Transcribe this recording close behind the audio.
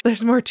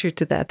There's more truth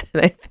to that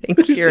than I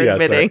think you're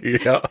admitting. Sorry.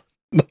 Yeah.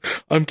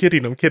 I'm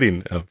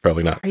kidding.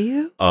 Probably not. Are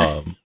you?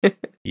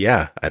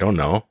 Yeah, I don't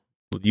know.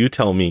 You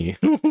tell me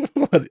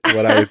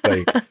what I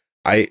think.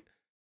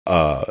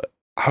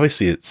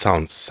 Obviously it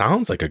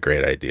sounds like a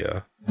great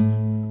idea.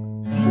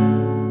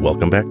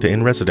 Welcome back to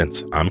In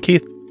Residence. I'm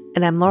Keith.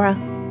 And I'm Laura.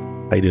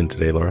 How you doing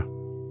today, Laura?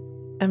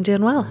 I'm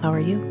doing well. How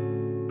are you?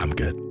 I'm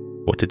good.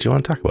 What did you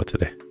want to talk about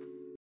today?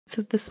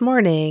 So this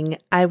morning,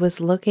 I was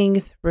looking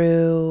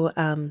through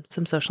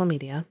some social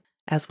media,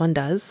 as one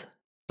does,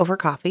 over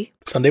coffee.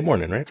 Sunday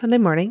morning, right? Sunday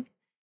morning.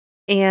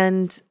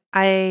 And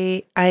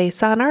I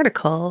saw an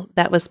article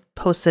that was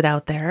posted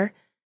out there.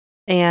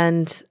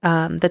 And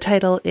the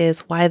title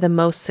is Why the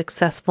Most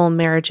Successful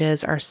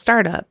Marriages Are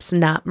Startups,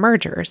 Not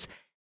Mergers.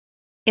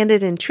 And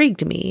it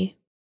intrigued me.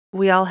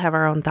 We all have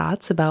our own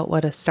thoughts about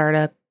what a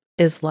startup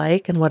is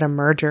like and what a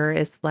merger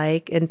is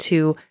like. And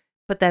to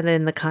put that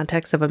in the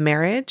context of a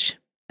marriage,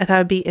 I thought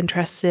it'd be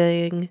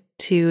interesting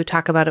to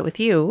talk about it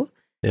with you.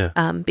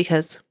 Yeah.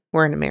 Because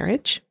we're in a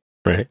marriage.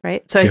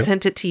 Right. So I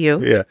sent it to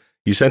you. Yeah.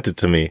 You sent it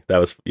to me. That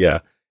was, yeah.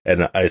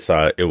 And I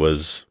saw it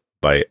was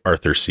by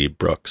Arthur C.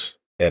 Brooks.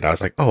 And I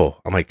was like, I'm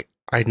like,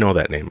 I know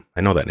that name.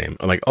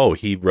 I'm like,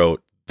 he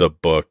wrote the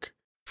book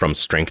From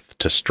Strength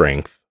to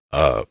Strength.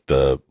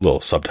 The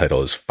little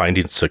subtitle is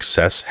Finding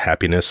Success,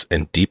 Happiness,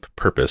 and Deep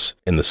Purpose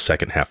in the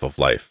Second Half of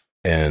Life.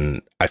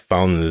 And I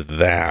found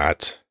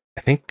that,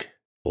 I think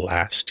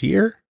last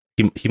year,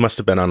 he must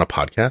have been on a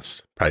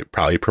podcast,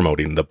 probably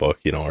promoting the book,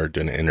 or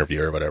doing an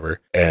interview or whatever.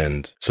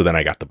 And so then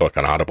I got the book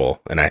on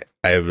Audible, and I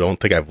don't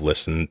think I've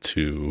listened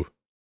to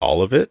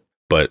all of it,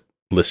 but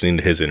listening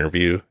to his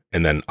interview,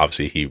 and then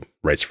obviously he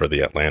writes for The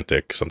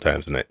Atlantic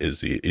sometimes, and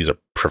he's a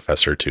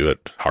professor too at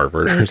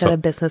Harvard. He's a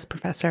business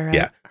professor at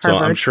Harvard. So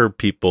I'm sure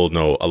people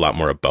know a lot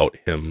more about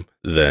him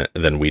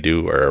than we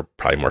do, or are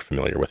probably more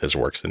familiar with his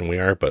works than we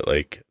are. But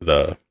like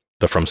the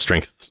From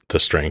Strength to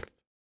Strength,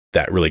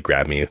 that really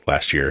grabbed me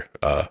last year,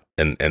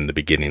 and the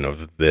beginning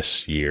of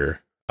this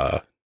year,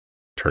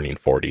 turning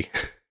 40,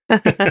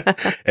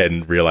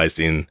 and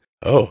realizing,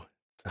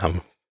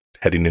 I'm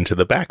heading into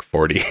the back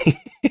 40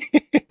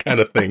 kind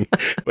of thing,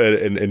 but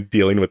and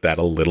dealing with that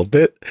a little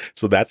bit.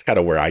 So that's kind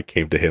of where I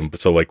came to him.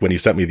 So like when you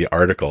sent me the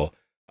article,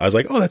 I was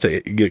like, that's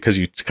because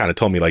you kind of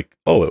told me like,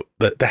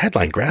 the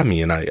headline grabbed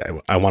me, and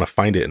I want to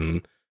find it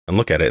and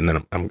look at it, and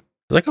then I'm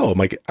like,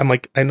 I'm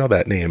like, I know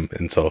that name.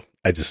 And so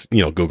I just,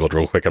 Googled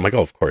real quick. I'm like,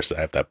 of course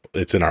I have that.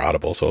 It's in our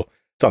Audible. So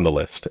it's on the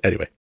list.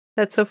 Anyway.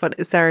 That's so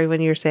funny. Sorry,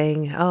 when you're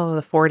saying,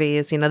 the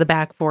 40s, the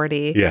back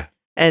 40. Yeah.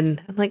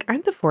 And I'm like,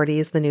 aren't the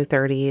 40s the new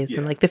 30s? Yeah.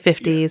 And like the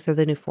 50s are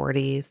the new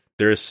 40s?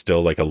 There is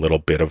still like a little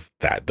bit of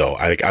that though.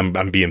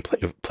 I'm being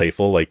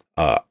playful. Like,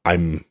 I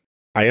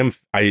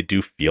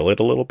do feel it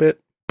a little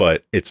bit,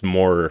 but I'm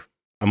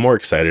more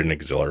excited and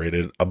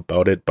exhilarated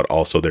about it. But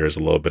also there's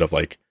a little bit of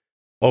like,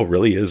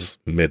 really is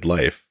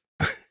midlife,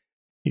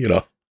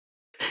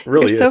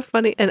 really. You're so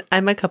funny. And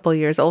I'm a couple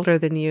years older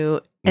than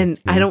you, and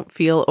I don't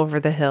feel over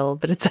the hill,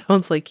 but it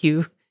sounds like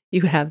you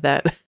have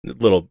that. A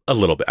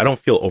little bit. I don't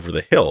feel over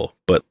the hill,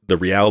 but the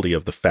reality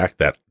of the fact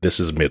that this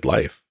is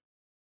midlife,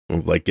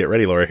 like, get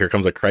ready, Laura, here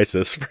comes a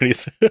crisis pretty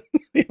soon.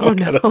 No.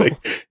 Kind of thing.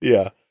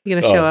 Yeah.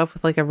 You're going to show up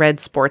with like a red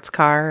sports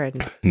car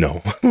and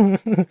no,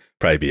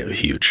 probably be a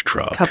huge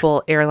truck. A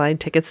couple airline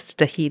tickets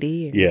to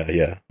Tahiti.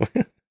 Yeah.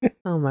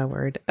 Oh my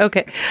word.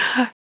 Okay.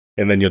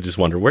 And then you'll just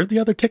wonder, where'd the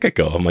other ticket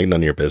go? I'm like,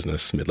 none of your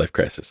business. Midlife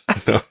crisis.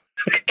 No.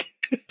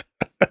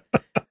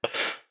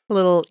 A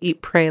little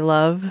eat, pray,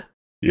 love.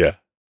 Yeah.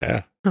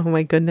 Oh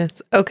my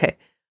goodness. Okay.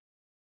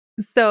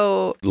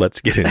 So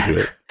let's get into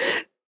it.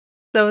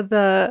 So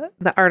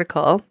the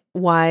article,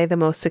 Why the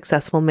Most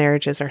Successful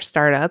Marriages Are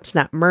Startups,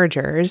 Not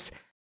Mergers.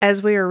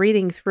 As we were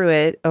reading through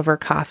it over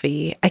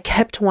coffee, I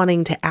kept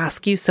wanting to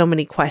ask you so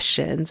many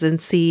questions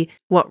and see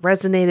what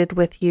resonated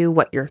with you,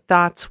 what your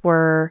thoughts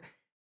were.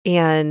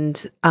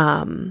 And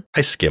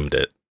I skimmed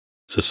it,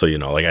 just so you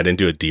know, like I didn't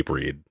do a deep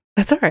read.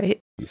 That's all right.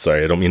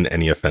 Sorry, I don't mean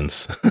any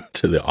offense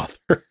to the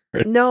author.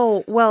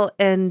 No, well,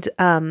 and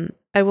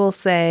I will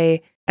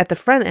say at the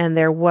front end,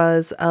 there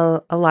was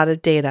a lot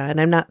of data,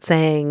 and I'm not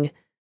saying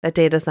that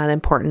data is not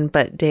important,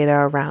 but data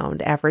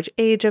around average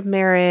age of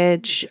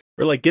marriage.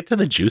 Or like get to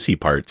the juicy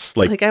parts.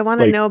 Like I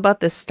want to know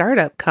about this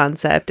startup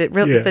concept. It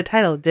really, the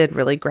title did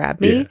really grab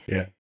me.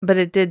 Yeah. But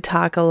it did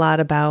talk a lot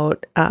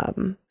about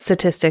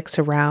statistics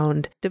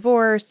around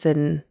divorce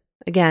and,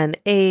 again,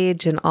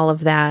 age and all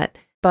of that.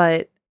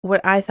 But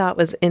what I thought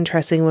was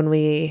interesting when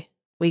we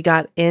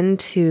got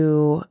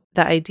into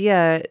the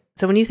idea,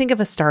 so when you think of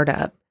a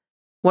startup,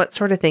 what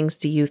sort of things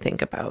do you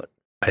think about?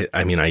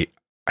 I mean, I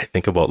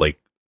think about like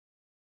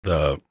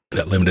that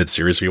limited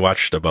series we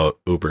watched about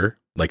Uber,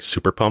 like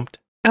Super Pumped.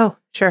 Oh,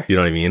 sure. You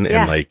know what I mean?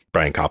 Yeah. And like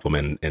Brian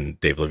Koppelman and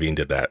Dave Levine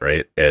did that,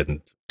 right?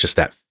 And just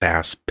that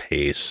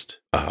fast-paced,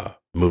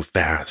 move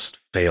fast,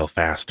 fail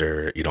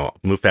faster,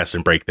 move fast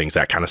and break things,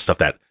 that kind of stuff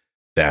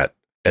that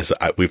as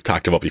we've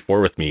talked about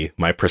before with me,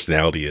 my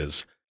personality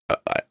is,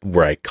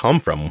 where I come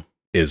from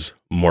is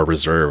more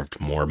reserved,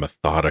 more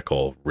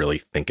methodical, really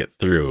think it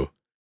through.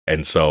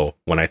 And so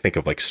when I think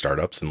of like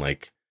startups and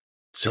like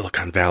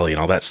Silicon Valley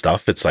and all that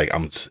stuff, it's like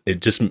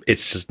it's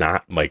just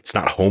not like, it's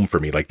not home for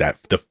me like that.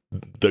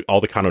 The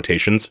all the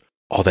connotations,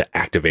 all the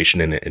activation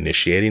and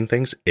initiating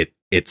things,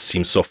 it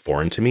seems so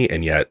foreign to me,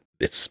 and yet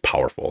it's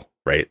powerful,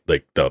 right?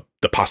 Like the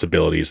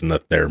possibilities and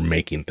that they're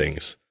making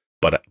things,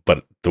 but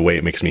the way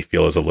it makes me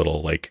feel is a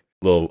little I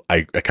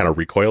kind of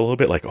recoil a little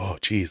bit, like, oh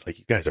geez, like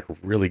you guys are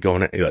really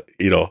going at,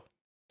 you know,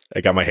 I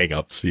got my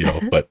hangups, you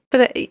know, but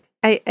But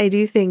I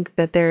do think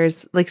that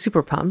there's like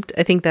super pumped.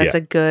 I think that's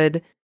a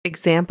good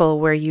example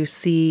where you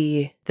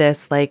see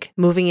this like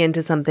moving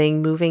into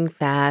something, moving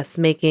fast,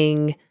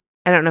 making,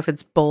 I don't know if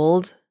it's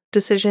bold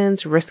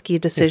decisions, risky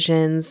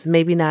decisions,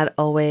 maybe not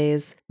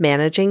always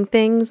managing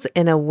things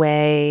in a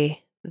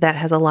way that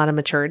has a lot of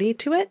maturity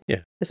to it.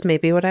 Yeah. This may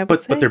be what I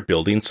would say. But they're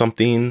building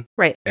something.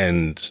 Right.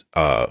 And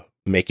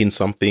making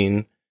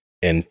something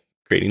and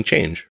creating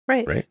change.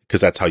 Right. Right.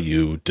 Because that's how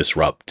you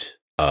disrupt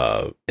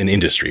an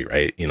industry,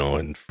 right? You know,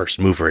 and first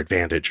mover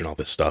advantage and all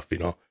this stuff, you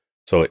know.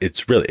 So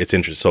it's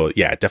interesting. So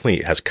yeah, it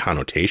definitely has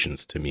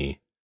connotations to me.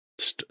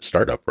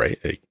 Startup, right?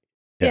 Like,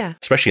 yeah.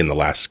 Especially in the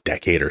last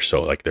decade or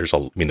so, like there's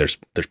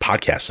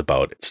podcasts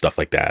about stuff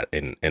like that,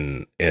 and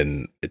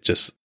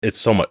it's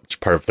so much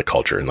part of the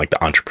culture and like the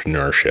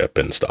entrepreneurship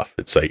and stuff.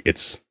 It's like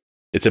it's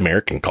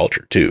American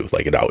culture too,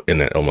 like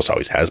it almost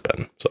always has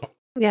been. So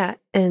yeah,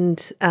 and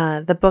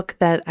the book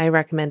that I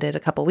recommended a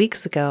couple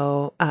weeks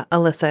ago,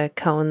 Alyssa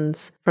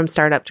Cohn's From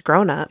Startup to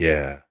Grown Up.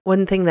 Yeah.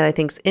 One thing that I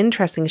think is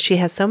interesting is she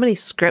has so many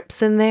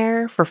scripts in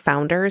there for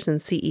founders and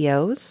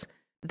CEOs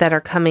that are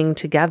coming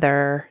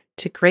together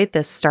to create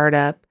this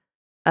startup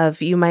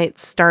of, you might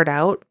start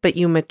out, but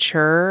you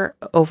mature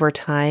over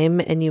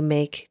time and you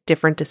make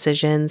different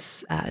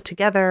decisions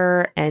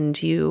together,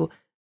 and you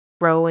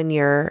grow in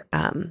your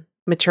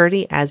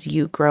maturity as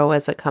you grow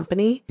as a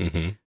company.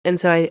 Mm-hmm. And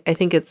so I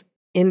think it's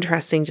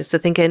interesting just to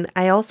think, and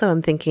I also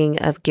am thinking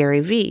of Gary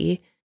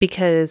Vee,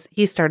 because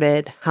he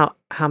started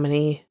how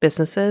many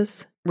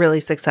businesses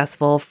really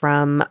successful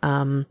from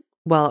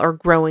or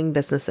growing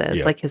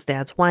businesses, like his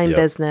dad's wine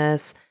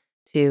business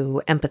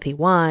to Empathy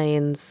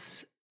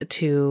Wines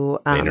to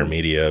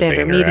VaynerMedia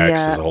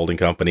VaynerX is a holding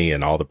company,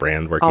 and all the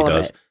brand work he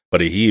does. But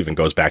he even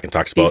goes back and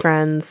talks about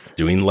friends,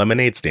 doing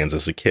lemonade stands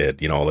as a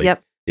kid, you know,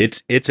 like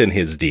it's in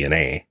his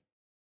DNA,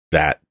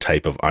 that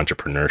type of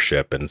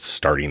entrepreneurship and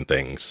starting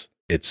things.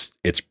 It's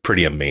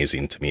pretty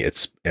amazing to me.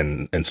 It's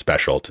and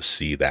special to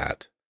see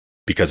that,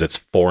 because it's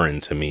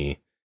foreign to me,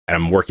 and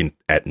I'm working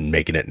at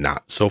making it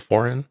not so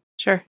foreign.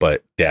 Sure.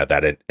 But yeah,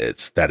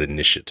 it's that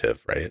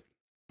initiative, right?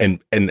 And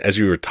as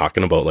you were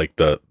talking about like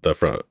the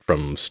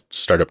from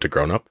startup to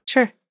grown up.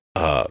 Sure.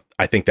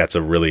 I think that's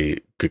a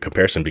really good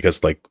comparison,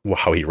 because like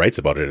how he writes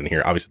about it in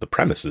here, obviously the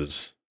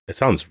premises, it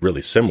sounds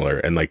really similar,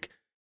 and like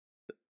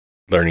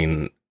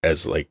learning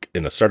as like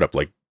in a startup,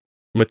 like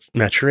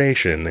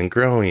maturation and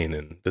growing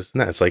and this and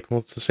that. It's like,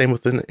 well, it's the same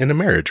in a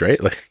marriage,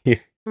 right? Like you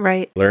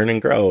learn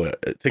and grow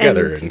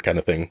together and kind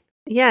of thing.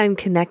 Yeah, and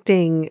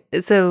connecting.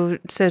 So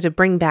to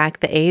bring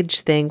back the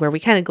age thing, where we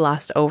kind of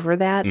glossed over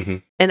that,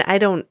 and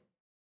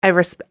I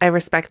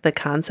respect the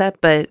concept,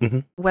 but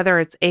whether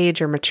it's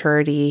age or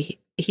maturity,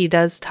 he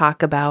does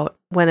talk about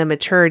when a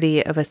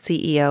maturity of a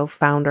CEO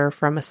founder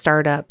from a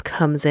startup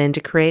comes in to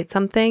create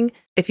something.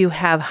 If you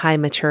have high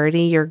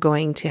maturity, you're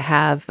going to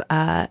have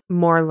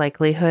more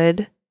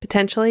likelihood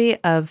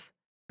potentially of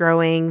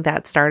growing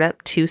that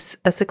startup to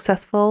a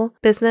successful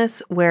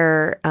business,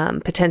 where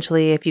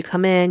potentially if you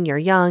come in, you're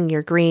young,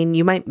 you're green,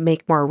 you might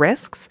make more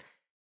risks,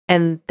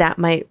 and that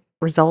might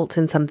result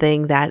in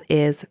something that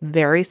is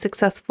very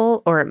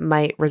successful, or it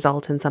might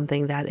result in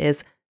something that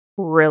is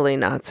really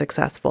not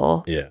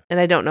successful. Yeah. And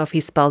I don't know if he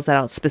spells that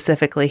out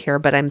specifically here,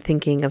 but I'm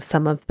thinking of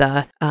some of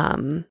the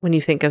when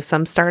you think of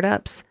some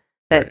startups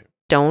that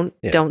don't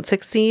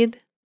succeed,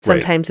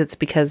 sometimes it's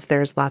because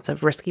there's lots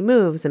of risky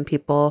moves and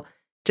people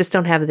just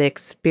don't have the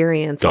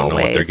experience, don't know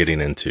what they're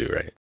getting into,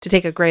 right? To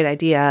take a great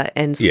idea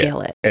and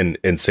scale it.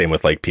 And same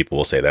with like, people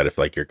will say that if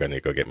like you're going to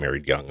go get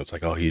married young, it's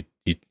like, oh, you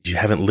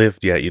haven't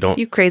lived yet.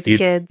 You crazy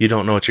kids. You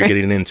don't know what you're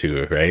getting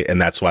into, right?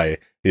 And that's why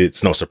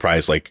it's no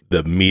surprise, like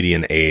the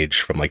median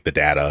age from like the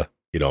data,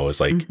 you know, is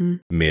like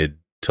mid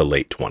to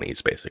late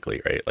 20s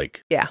basically, right?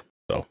 Like, yeah.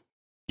 So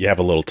you have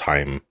a little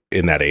time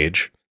in that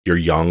age. You're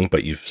young,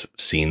 but you've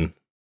seen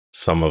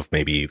some of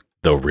maybe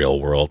the real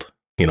world,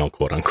 you know,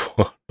 quote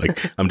unquote. Like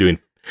I'm doing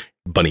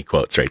bunny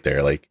quotes right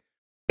there. Like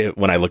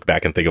when I look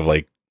back and think of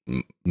like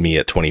me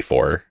at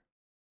 24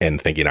 and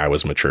thinking I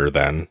was mature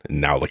then,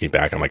 and now looking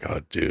back, I'm like,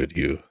 oh, dude,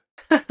 you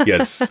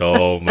had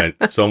so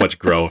much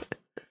growth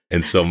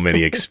and so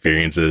many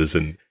experiences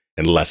and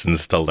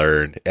lessons to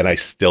learn. And I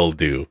still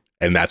do.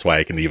 And that's why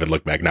I can even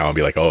look back now and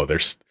be like, oh,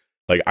 there's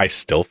like, I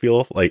still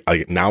feel like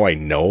now I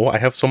know I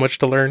have so much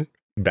to learn.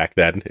 Back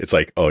then, it's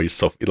like, oh, you're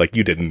so like,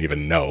 you didn't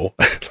even know.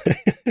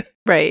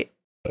 Right.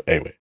 But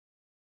anyway.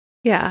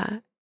 Yeah.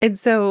 And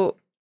so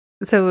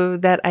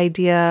that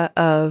idea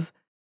of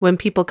when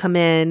people come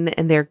in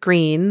and they're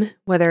green,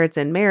 whether it's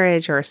in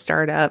marriage or a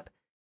startup,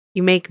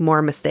 you make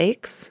more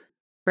mistakes,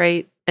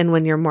 right? And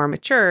when you're more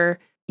mature,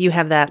 you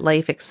have that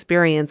life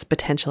experience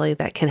potentially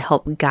that can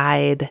help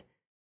guide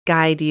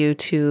you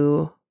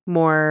to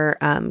more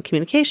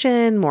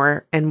communication,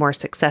 more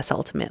success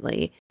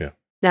ultimately. Yeah.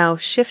 Now,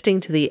 shifting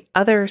to the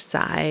other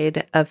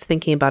side of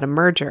thinking about a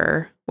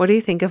merger, what do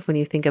you think of when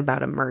you think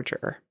about a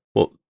merger?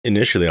 Well,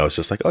 initially I was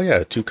just like, oh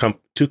yeah, two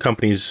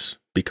companies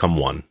become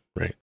one,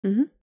 right?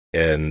 Mm-hmm.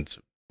 And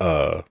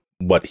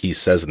what he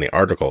says in the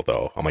article,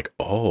 though, I'm like,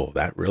 oh,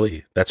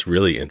 that's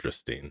really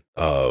interesting.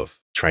 Of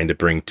trying to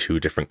bring two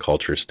different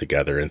cultures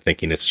together and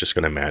thinking it's just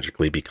going to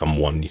magically become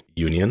one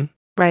union,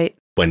 right?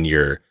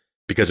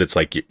 Because it's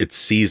like it's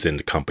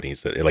seasoned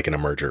companies that, like in a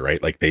merger,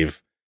 right? Like they've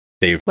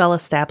well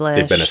established,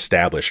 they've been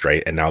established,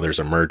 right? And now there's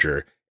a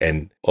merger,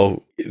 and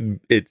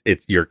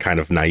you're kind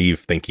of naive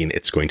thinking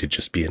it's going to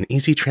just be an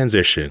easy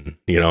transition,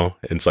 you know?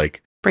 And it's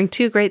like bring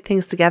two great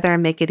things together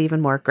and make it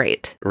even more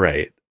great,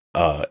 right?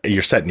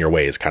 You're set in your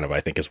ways, kind of, I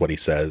think is what he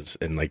says,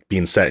 and like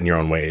being set in your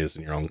own ways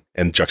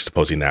and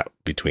juxtaposing that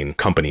between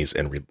companies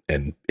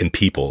and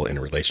people in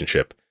a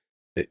relationship.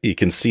 You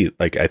can see,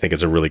 like, I think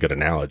it's a really good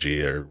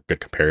analogy or good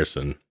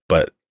comparison.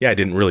 But yeah, I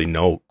didn't really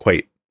know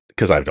quite,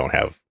 because I don't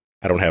have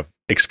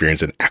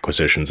experience in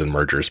acquisitions and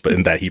mergers, but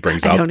in that he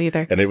brings up, I don't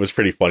either. And it was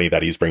pretty funny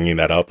that he's bringing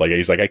that up. Like,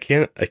 he's like, I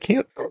can't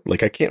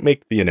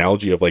make the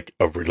analogy of like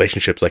a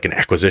relationship's like an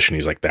acquisition.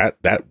 He's like, that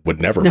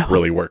would never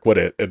really work, would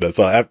it? And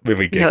so that made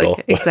me giggle.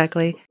 Like,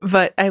 exactly.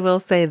 But I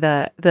will say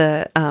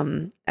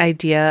the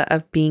idea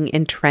of being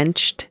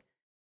entrenched,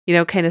 you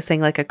know, kind of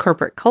saying like a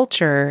corporate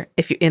culture,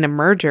 if you're in a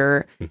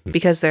merger,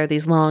 because there are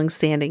these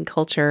long-standing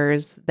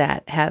cultures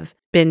that have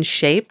been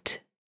shaped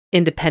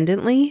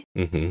independently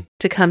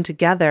to come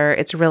together,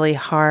 it's really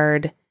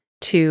hard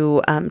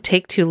to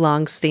take two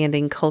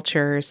long-standing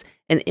cultures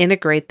and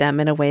integrate them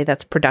in a way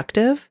that's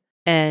productive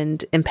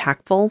and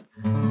impactful.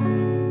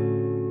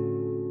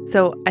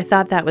 So I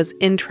thought that was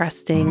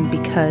interesting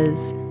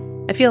because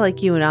I feel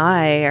like you and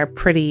I are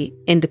pretty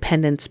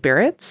independent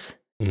spirits.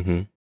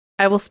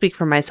 I will speak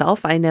for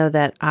myself. I know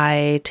that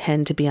I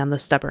tend to be on the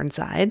stubborn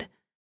side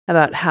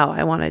about how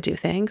I want to do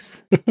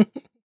things.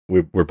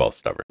 We're both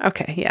stubborn.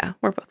 Okay, yeah,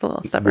 we're both a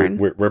little stubborn.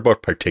 We're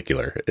both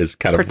particular. Is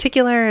kind of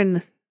particular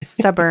and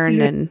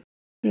stubborn,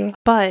 yeah.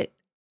 But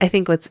I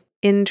think what's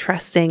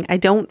interesting, I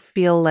don't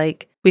feel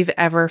like we've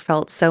ever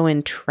felt so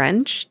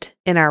entrenched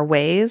in our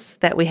ways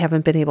that we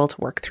haven't been able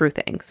to work through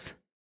things.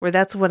 Where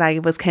that's what I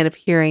was kind of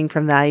hearing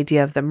from the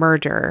idea of the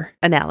merger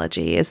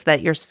analogy, is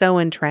that you're so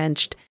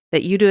entrenched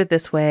that you do it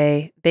this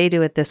way, they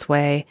do it this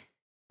way,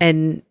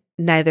 and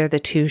neither the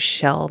two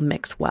shall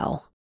mix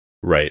well.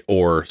 Right.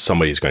 Or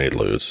somebody's going to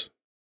lose.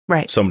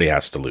 Right. Somebody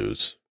has to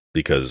lose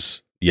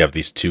because you have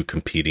these two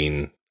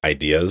competing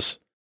ideas,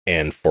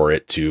 and for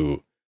it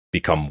to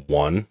become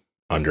one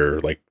under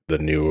like the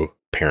new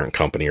parent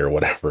company or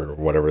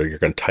whatever you're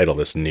going to title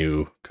this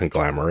new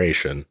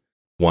conglomeration,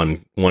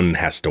 one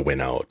has to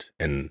win out.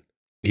 And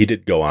he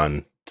did go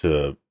on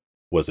to,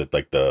 was it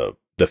like the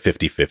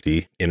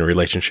 50-50 in a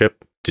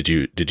relationship? Did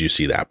you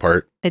see that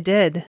part? I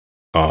did.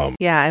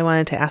 Yeah, I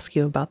wanted to ask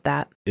you about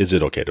that. Is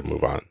it okay to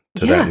move on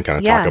to that and kind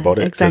of talk about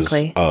it?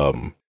 Exactly.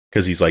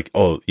 Because he's like,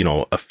 oh, you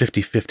know, a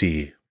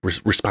 50-50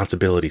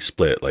 responsibility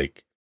split,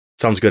 like,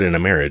 sounds good in a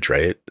marriage,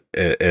 right?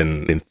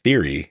 And in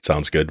theory,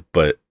 sounds good,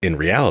 but in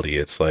reality,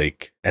 it's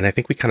like, and I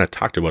think we kind of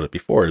talked about it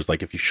before, is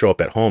like if you show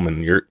up at home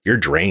and you're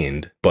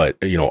drained, but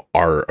you know,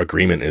 our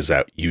agreement is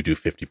that you do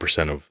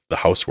 50% of the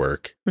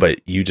housework,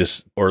 but you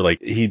just, or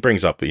like he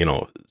brings up, you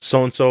know,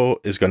 so-and-so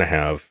is going to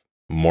have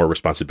more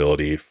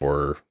responsibility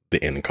for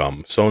the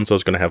income. So-and-so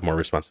is going to have more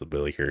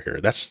responsibility here.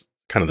 That's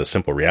kind of the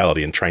simple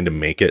reality, and trying to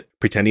make it,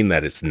 pretending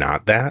that it's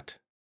not that,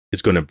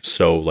 is going to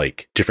sow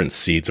like different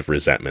seeds of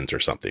resentment or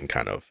something,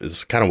 kind of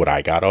is kind of what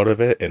I got out of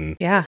it. And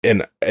yeah.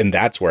 And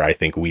that's where I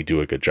think we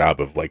do a good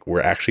job of like,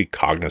 we're actually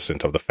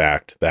cognizant of the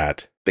fact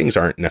that things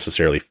aren't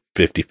necessarily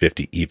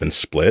 50-50 even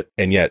split.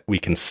 And yet we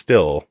can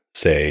still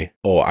say,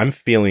 oh, I'm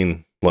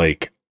feeling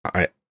like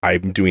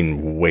I'm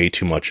doing way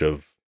too much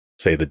of,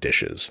 say, the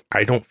dishes.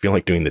 I don't feel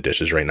like doing the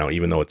dishes right now,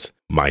 even though it's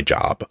my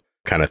job,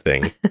 kind of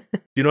thing.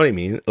 You know what I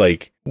mean?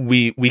 Like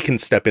we can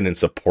step in and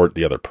support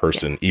the other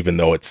person, even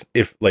though it's,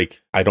 if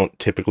like I don't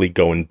typically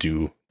go and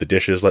do the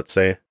dishes, let's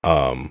say,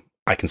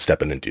 I can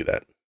step in and do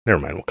that. Never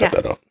mind, we'll cut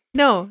that out.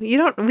 No, we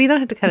don't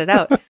have to cut it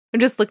out. I'm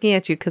just looking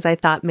at you because I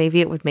thought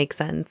maybe it would make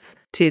sense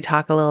to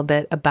talk a little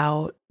bit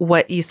about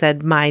what you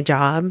said, my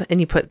job, and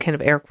you put kind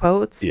of air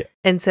quotes. Yeah.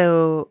 And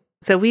so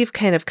we've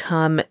kind of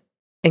come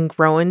and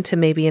grown to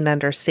maybe an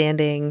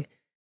understanding.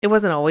 It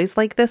wasn't always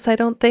like this, I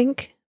don't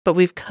think, but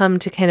we've come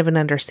to kind of an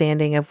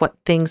understanding of what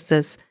things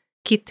does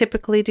Keith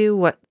typically do,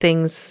 what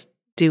things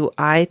do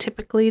I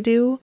typically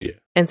do. Yeah.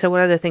 And so what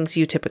are the things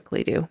you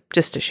typically do,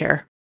 just to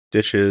share?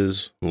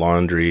 Dishes,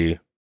 laundry,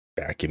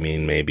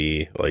 vacuuming,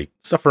 maybe, like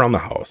stuff around the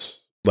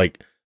house.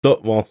 Like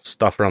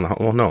stuff around the house.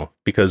 Well, no,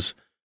 because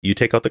you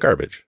take out the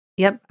garbage.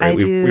 Yep. Right? I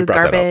do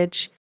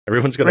garbage.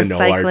 Everyone's going to know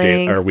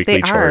our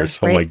weekly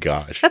chores. Right? Oh my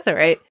gosh. That's all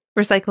right.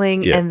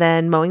 Recycling and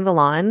then mowing the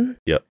lawn.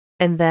 Yep.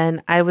 And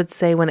then I would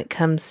say when it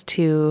comes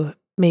to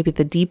maybe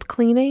the deep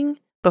cleaning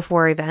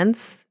before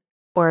events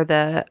or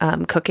the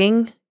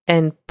cooking,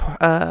 and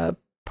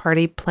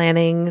party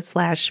planning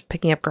 /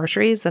 picking up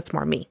groceries, that's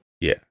more me.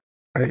 Yeah.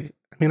 I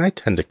mean, I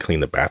tend to clean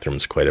the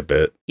bathrooms quite a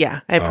bit.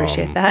 Yeah, I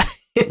appreciate that.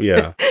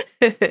 Yeah.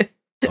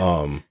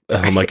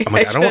 I'm like,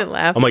 I don't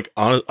laugh. I'm like,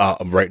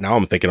 right now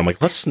I'm thinking, I'm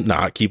like, let's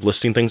not keep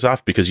listing things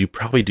off because you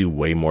probably do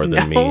way more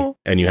than me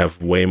and you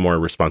have way more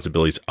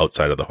responsibilities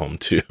outside of the home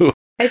too.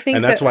 I think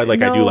and that's why I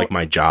do like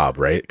my job,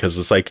 right? Because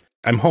it's like,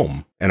 I'm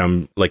home and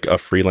I'm like a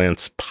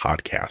freelance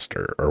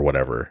podcaster or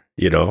whatever,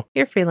 you know?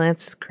 You're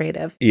freelance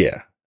creative.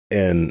 Yeah.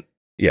 And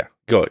yeah,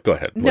 go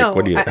ahead. No, like,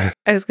 what do you?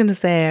 I was going to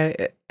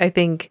say, I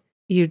think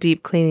you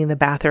deep cleaning the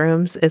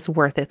bathrooms is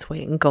worth its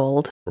weight in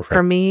gold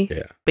for me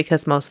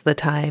because most of the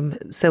time,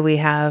 so we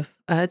have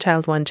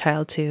child 1,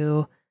 child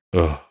 2,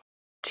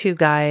 2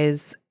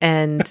 guys.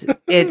 And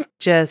it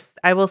just,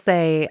 I will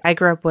say, I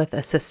grew up with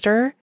a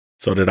sister.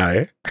 So did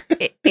I.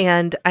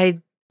 And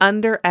I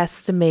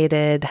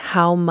underestimated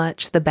how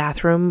much the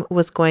bathroom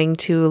was going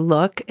to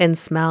look and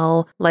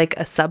smell like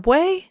a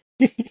subway.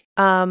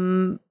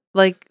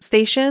 Like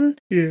station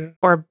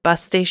or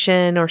bus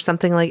station or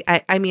something like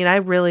I mean, I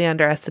really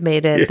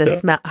underestimated the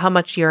smell, how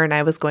much urine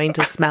I was going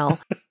to smell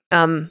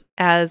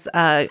as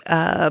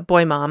a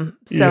boy mom.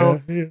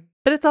 So,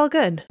 but it's all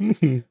good.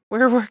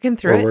 We're working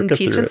through it and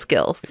teaching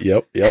skills.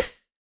 Yep.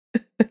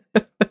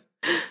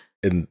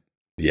 And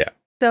yeah.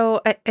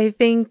 So I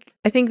think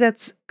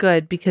that's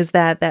good because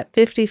that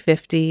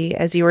 50-50,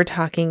 as you were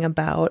talking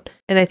about,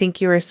 and I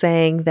think you were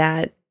saying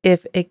that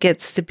if it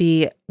gets to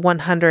be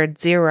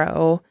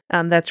 100-0,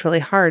 that's really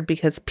hard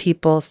because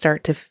people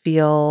start to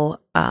feel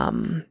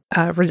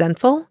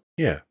resentful.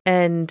 Yeah.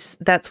 And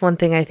that's one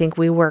thing I think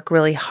we work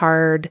really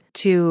hard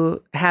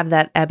to have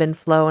that ebb and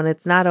flow. And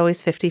it's not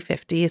always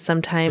 50-50.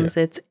 Sometimes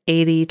it's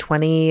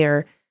 80-20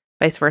 or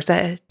vice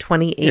versa,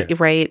 20-80,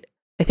 right?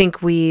 I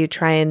think we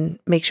try and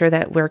make sure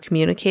that we're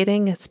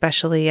communicating,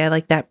 especially I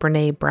like that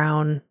Brene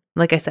Brown.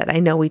 Like I said, I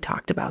know we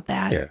talked about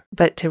that,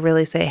 but to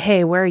really say,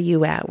 hey, where are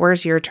you at?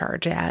 Where's your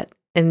charge at?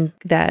 And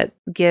that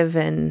give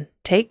and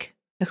take,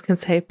 I was going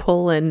to say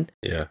pull and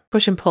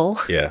push and pull.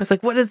 Yeah. I was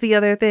like, what is the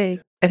other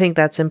thing? I think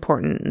that's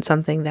important and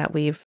something that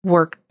we've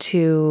worked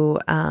to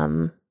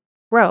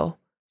grow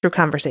through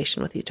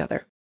conversation with each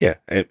other. Yeah.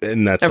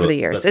 And that's over the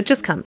years. It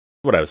just comes.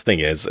 What I was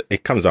thinking is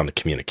it comes down to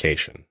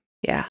communication.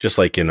 Yeah. Just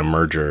like in a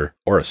merger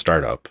or a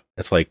startup,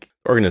 it's like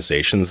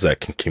organizations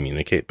that can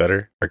communicate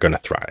better are going to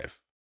thrive.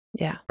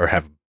 Yeah. Or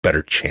have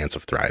better chance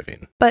of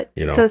thriving. But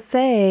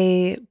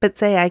say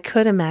I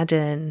could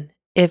imagine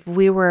if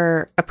we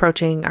were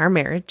approaching our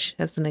marriage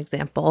as an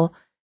example,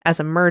 as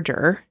a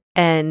merger,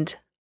 and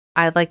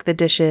I like the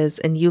dishes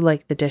and you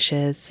like the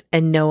dishes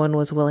and no one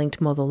was willing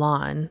to mow the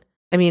lawn.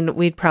 I mean,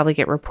 we'd probably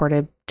get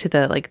reported to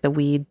the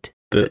weed.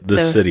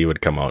 The city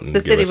would come out and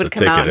the city would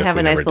come out and have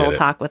a nice little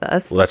talk with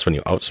us. Well, that's when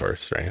you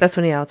outsource, right? That's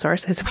when you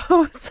outsource, I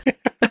suppose.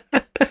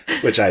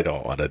 Which I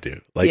don't want to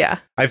do. Like,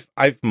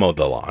 I've mowed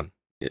the lawn.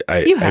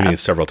 I mean,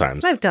 several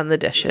times. I've done the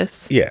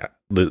dishes. Yeah.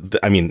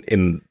 I mean,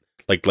 in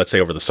like, let's say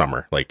over the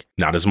summer, like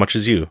not as much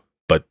as you,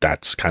 but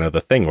that's kind of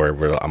the thing where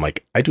I'm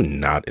like, I do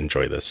not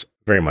enjoy this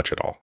very much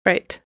at all.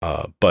 Right.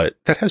 But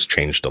that has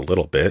changed a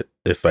little bit.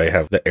 If I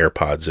have the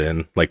AirPods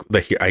in, like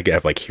I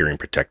have like hearing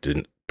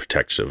protection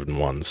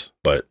ones,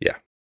 but yeah.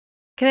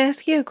 Can I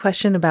ask you a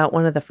question about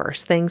one of the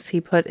first things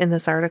he put in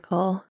this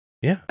article?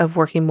 Yeah. Of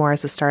working more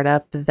as a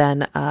startup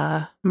than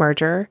a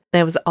merger.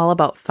 It was all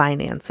about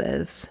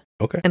finances.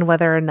 Okay. And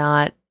whether or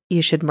not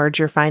you should merge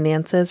your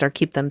finances or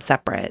keep them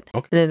separate.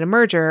 Okay. And in a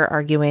merger,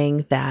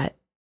 arguing that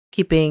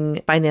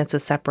keeping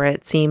finances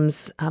separate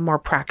seems more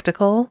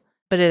practical,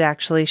 but it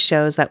actually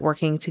shows that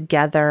working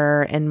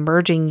together and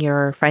merging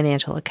your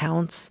financial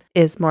accounts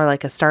is more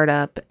like a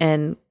startup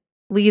and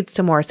leads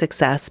to more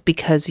success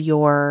because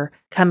you're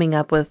coming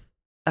up with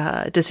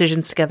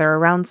decisions together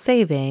around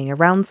saving,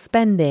 around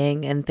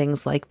spending, and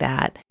things like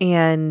that.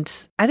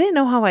 And I didn't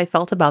know how I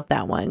felt about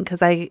that one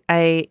because I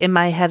in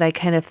my head, I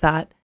kind of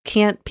thought,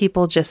 can't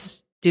people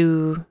just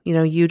do,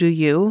 you do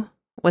you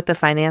with the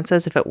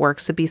finances? If it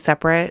works to be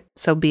separate,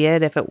 so be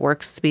it. If it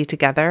works to be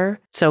together,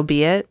 so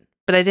be it.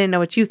 But I didn't know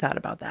what you thought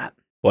about that.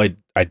 Well,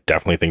 I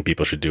definitely think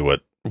people should do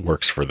what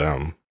works for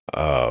them.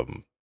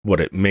 What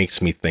it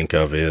makes me think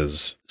of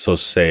is, so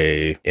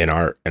say in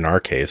our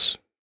case,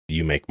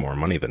 you make more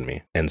money than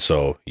me. And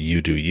so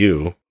you do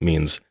you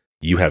means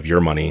you have your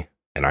money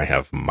and I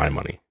have my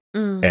money.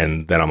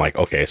 And then I'm like,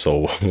 okay,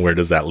 so where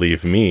does that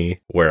leave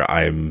me where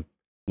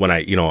when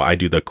I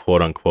do the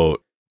quote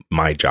unquote,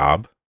 my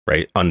job,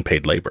 right?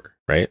 Unpaid labor,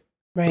 right?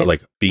 Right. But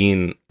like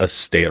being a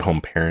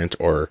stay-at-home parent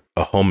or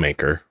a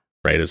homemaker,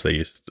 right? As they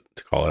used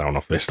to call it. I don't know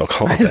if they still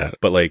call it that,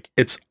 but like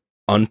it's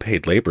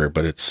unpaid labor,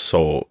 but it's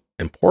so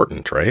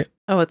important, right?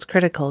 Oh, it's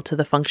critical to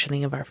the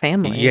functioning of our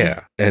family.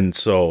 Yeah. And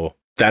so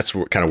that's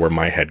kind of where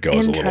my head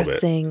goes a little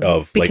bit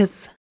of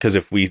because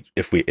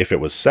if it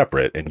was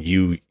separate and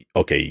you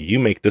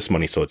make this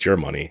money, so it's your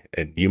money,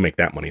 and you make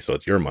that money, so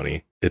it's your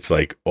money. It's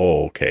like,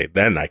 oh, okay,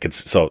 then I could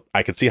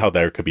see how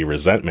there could be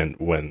resentment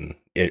or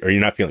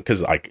you're not feeling,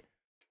 because like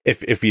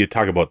if you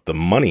talk about the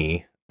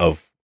money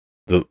of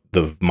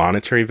the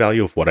monetary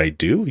value of what I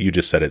do, you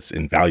just said it's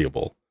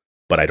invaluable,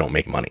 but I don't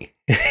make money.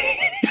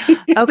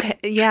 Okay.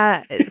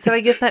 Yeah. So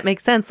I guess that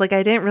makes sense. Like,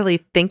 I didn't really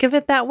think of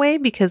it that way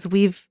because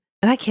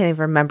and I can't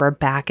even remember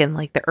back in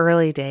like the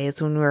early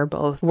days when we were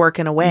both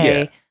working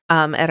away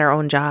at our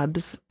own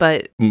jobs,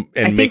 but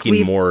and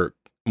making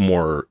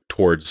more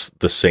towards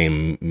the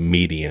same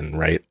median,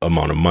 right,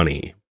 amount of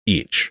money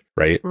each,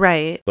 right?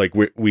 Right. Like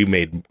we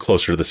made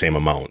closer to the same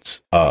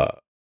amounts.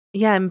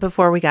 Yeah, and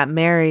before we got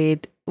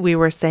married, we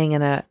were staying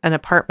in an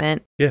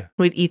apartment. Yeah.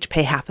 We'd each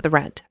pay half of the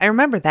rent. I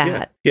remember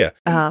that. Yeah.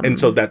 And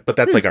so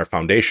that's like our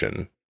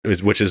foundation,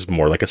 which is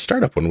more like a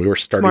startup when we were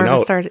starting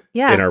out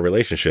in our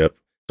relationship.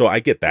 So I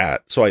get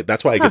that. So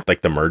that's why I get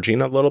like the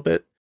merging a little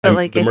bit. But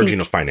like the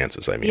merging of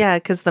finances, I mean. Yeah,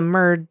 because the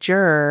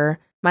merger,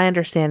 my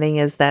understanding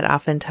is that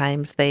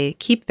oftentimes they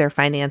keep their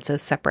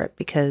finances separate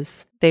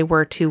because they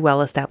were two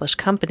well-established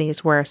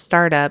companies, where a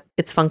startup,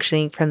 it's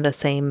functioning from the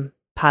same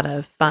pot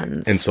of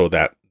funds. And so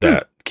that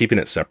keeping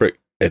it separate,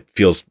 it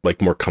feels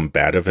like more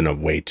combative in a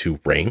way to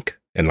rank.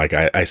 And like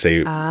I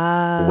say,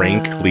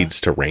 rank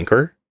leads to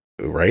rancor,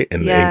 right?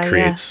 And it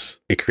creates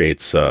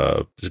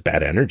just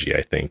bad energy,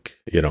 I think,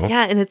 you know?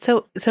 Yeah, and it's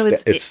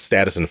it's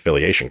status and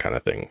affiliation kind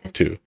of thing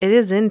too. It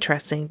is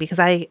interesting because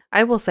I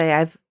will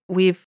say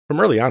we've from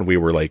early on, we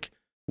were like,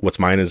 what's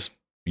mine is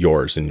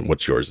yours and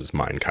what's yours is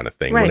mine kind of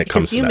thing, right, when it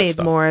comes to that stuff.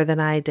 You made more than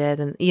I did,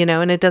 and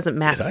and it doesn't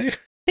matter. Did I?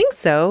 Think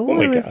so. Oh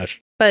my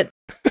gosh. But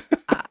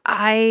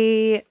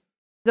I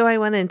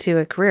went into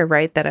a career,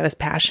 right, that I was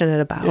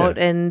passionate about,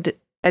 and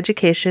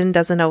education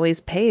doesn't always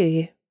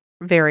pay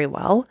very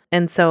well.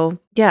 And so,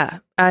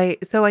 I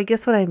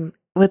guess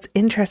what's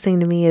interesting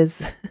to me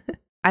is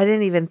I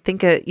didn't even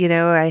think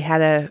I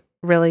had a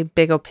really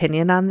big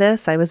opinion on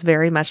this. I was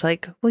very much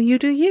like, well, you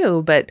do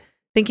you. But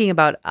thinking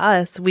about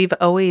us, we've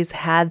always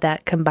had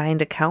that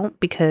combined account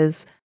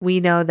because we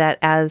know that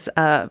as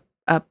a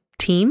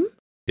team,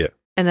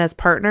 and as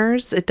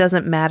partners, it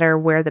doesn't matter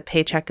where the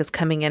paycheck is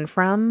coming in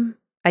from.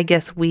 I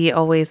guess we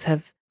always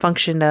have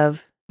functioned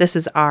of, this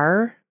is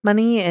our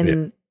money,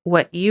 and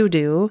what you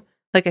do,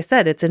 like I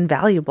said, it's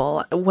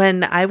invaluable.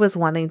 When I was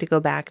wanting to go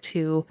back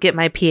to get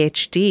my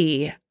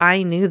PhD,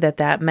 I knew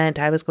that meant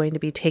I was going to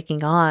be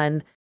taking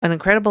on an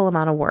incredible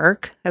amount of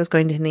work. I was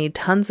going to need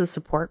tons of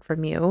support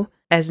from you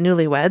as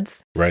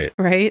newlyweds. Right.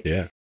 Right?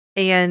 Yeah.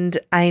 And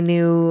I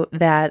knew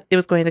that it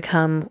was going to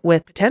come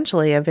with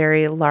potentially a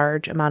very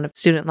large amount of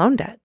student loan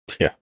debt.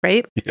 Yeah.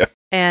 Right? Yeah.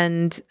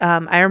 And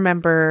I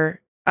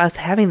remember us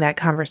having that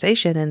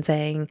conversation and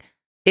saying,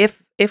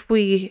 if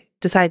we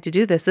decide to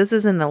do this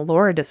isn't a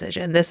Laura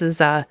decision. This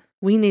is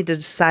we need to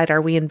decide,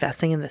 are we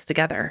investing in this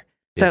together?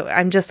 Yeah. So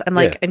I'm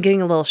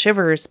getting a little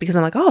shivers because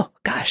I'm like, oh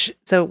gosh.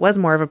 So it was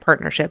more of a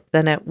partnership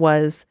than it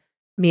was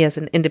me as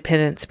an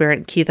independent spirit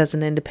and Keith as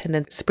an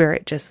independent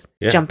spirit just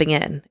jumping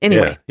in.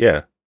 Anyway.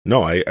 Yeah.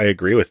 No, I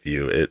agree with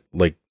you. It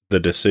like the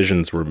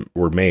decisions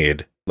were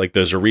made. Like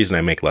there's a reason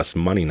I make less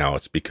money now.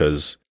 It's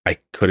because I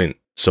couldn't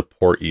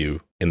support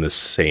you in the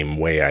same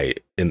way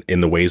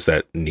in the ways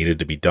that needed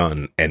to be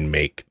done and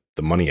make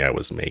the money I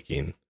was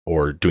making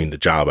or doing the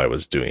job I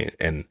was doing.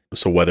 And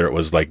so whether it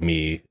was like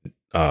me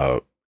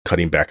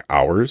cutting back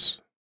hours,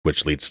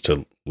 which leads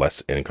to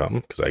less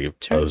income because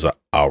I was an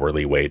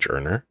hourly wage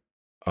earner,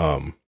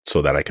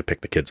 so that I could pick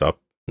the kids up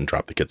and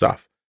drop the kids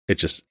off. It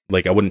just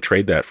like I wouldn't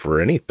trade that for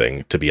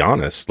anything, to be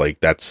honest.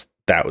 Like that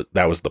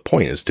was the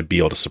point, is to be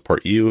able to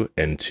support you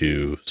and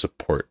to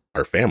support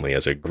our family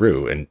as it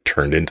grew and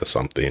turned into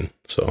something.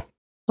 So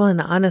well,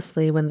 and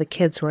honestly, when the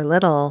kids were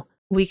little,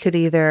 we could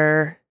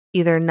either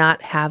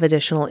not have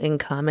additional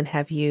income and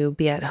have you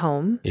be at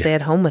home, stay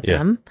at home with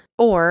them,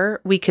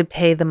 or we could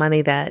pay the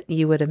money that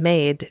you would have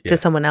made to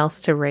someone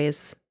else to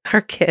raise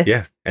our kids.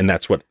 Yeah, and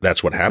that's what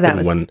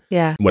happened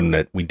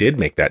when we did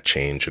make that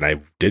change, and I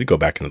did go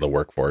back into the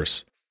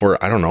workforce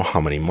for I don't know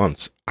how many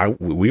months.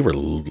 We were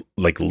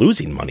like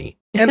losing money,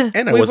 and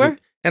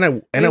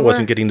I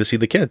wasn't getting to see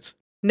the kids.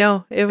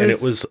 No, it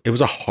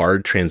was a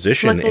hard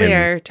transition. Luckily,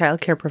 our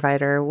childcare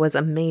provider was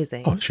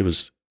amazing. Oh, she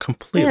was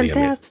completely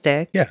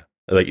fantastic. Amazing. Yeah.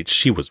 Like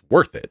she was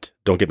worth it.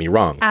 Don't get me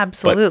wrong.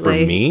 Absolutely. But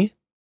for me,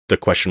 the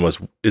question was,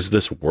 is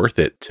this worth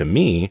it to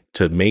me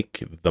to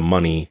make the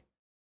money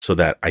so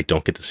that I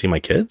don't get to see my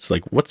kids?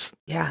 Like what's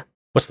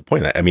the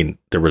point of that? I mean,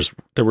 there was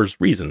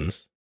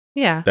reasons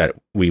that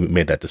we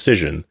made that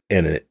decision,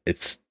 and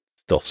it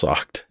still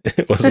sucked.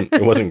 It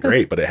wasn't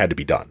great, but it had to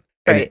be done.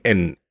 Right.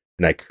 And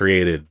I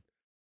created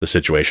the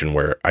situation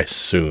where I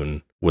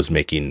soon was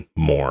making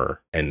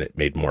more, and it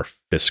made more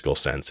fiscal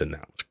sense, and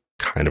that was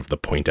kind of the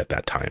point at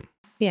that time.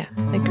 Yeah,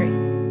 I agree.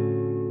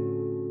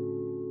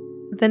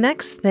 The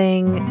next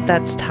thing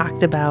that's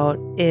talked about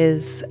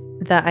is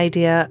the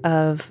idea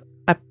of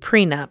a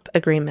prenup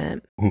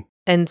agreement. Mm-hmm.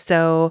 And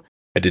so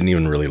I didn't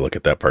even really look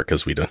at that part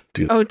because we don't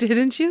do that. Oh,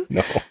 didn't you?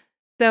 No.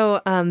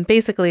 So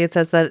basically it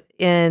says that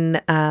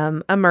in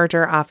a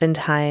merger,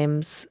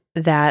 oftentimes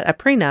that a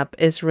prenup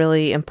is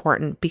really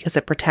important because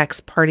it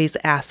protects parties'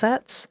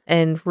 assets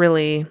and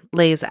really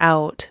lays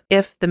out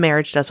if the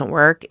marriage doesn't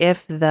work,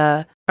 if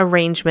the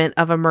arrangement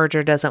of a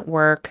merger doesn't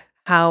work,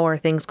 how are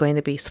things going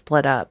to be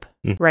split up,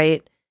 Mm.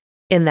 right?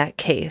 In that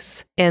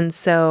case. And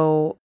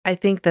so I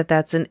think that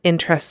that's an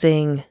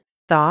interesting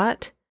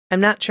thought. I'm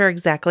not sure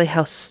exactly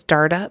how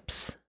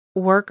startups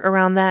work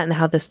around that and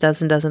how this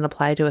does and doesn't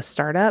apply to a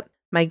startup.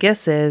 My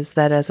guess is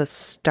that as a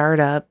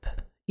startup,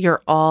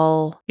 you're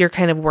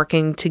kind of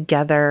working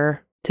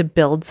together to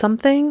build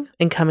something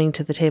and coming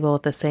to the table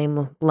with the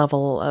same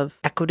level of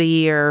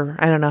equity, or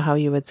I don't know how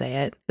you would say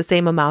it, the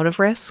same amount of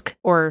risk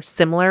or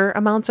similar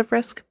amounts of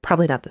risk.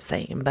 Probably not the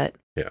same, but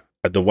Yeah.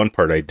 The one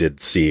part I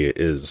did see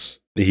is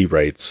he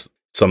writes,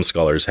 some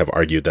scholars have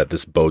argued that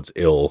this bodes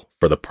ill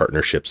for the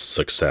partnership's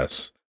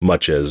success,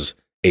 much as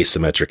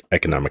asymmetric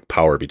economic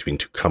power between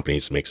two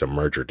companies makes a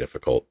merger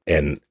difficult.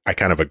 And I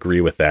kind of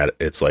agree with that.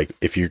 It's like,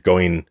 if you're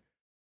going,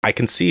 I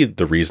can see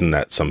the reason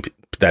that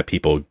that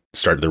people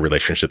started their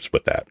relationships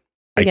with that.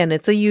 again,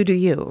 it's a you do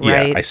you,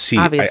 right? Yeah, I see.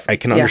 Obviously. I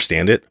can Yeah.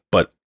 understand it,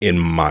 but in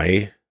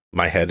my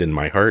head, in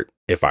my heart,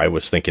 if I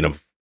was thinking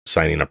of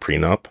signing a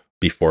prenup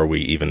before we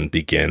even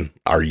begin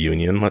our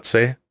union, let's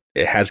say,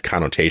 it has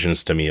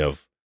connotations to me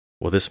of,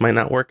 well, this might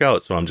not work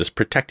out, so I'm just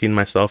protecting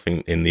myself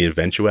in the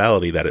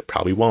eventuality that it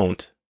probably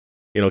won't,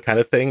 kind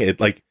of thing.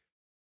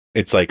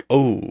 It's like,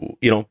 oh,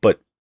 but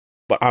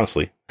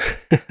honestly,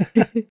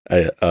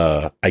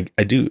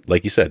 I do,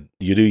 like you said,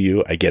 you do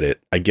you. I get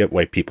it. I get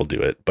why people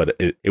do it, but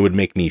it would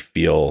make me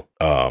feel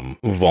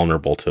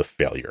vulnerable to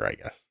failure, I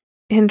guess.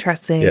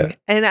 Interesting. Yeah.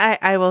 And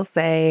I will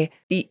say,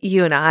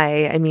 you and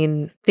I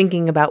mean,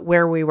 thinking about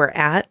where we were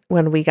at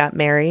when we got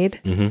married,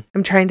 Mm-hmm.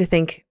 I'm trying to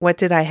think, what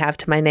did I have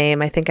to my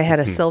name? I think I had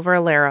a silver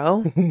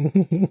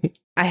Alero.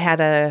 I had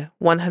a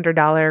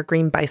 $100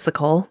 green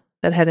bicycle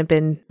that hadn't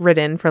been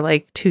ridden for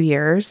like 2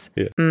 years.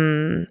 Yeah.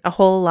 A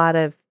whole lot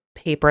of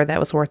paper that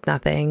was worth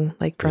nothing,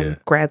 like from Yeah.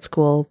 grad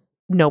school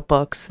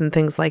notebooks and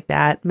things like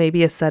that.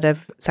 Maybe a set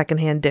of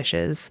secondhand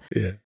dishes.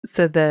 Yeah.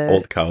 So An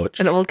old couch.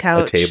 a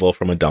A table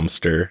from a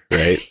dumpster,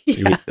 right?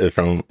 Yeah.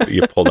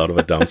 You pulled out of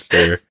a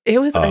dumpster. It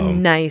was a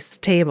nice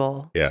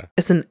table. Yeah.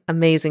 It's an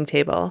amazing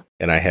table.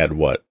 And I had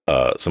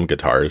some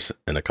guitars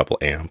and a couple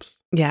amps,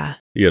 Yeah.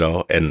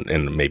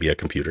 and maybe a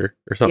computer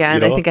or something. Yeah.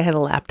 And I think I had a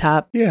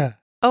laptop. yeah.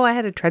 Oh, I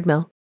had a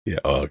treadmill. Yeah.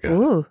 Oh god.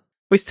 Ooh.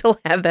 We still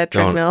have that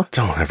treadmill.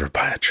 Don't ever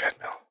buy a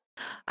treadmill.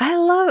 I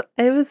love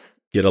it. Was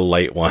Get a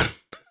light one.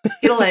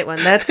 get a light one.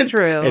 That's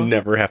true. And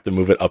never have to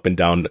move it up and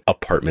down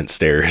apartment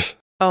stairs.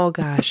 Oh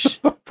gosh.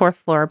 4th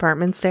floor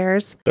apartment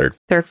stairs. Third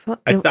floor.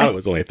 I thought it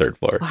was only third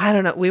floor. I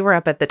don't know. We were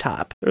up at the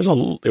top. There's a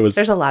lot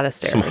of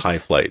stairs. Some high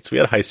flights. We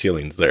had high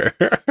ceilings there.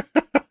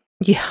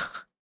 Yeah.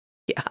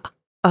 Yeah.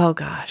 Oh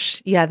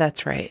gosh. Yeah,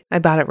 that's right. I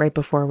bought it right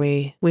before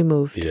we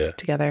moved Yeah.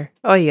 together.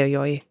 Oy, oy,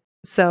 oy.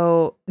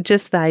 So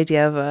just the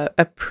idea of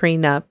a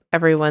prenup,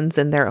 everyone's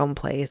in their own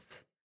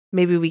place.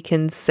 Maybe we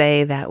can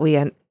say that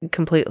we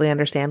completely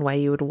understand why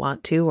you would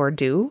want to or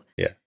do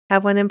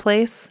have one in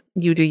place.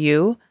 You do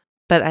you.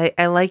 But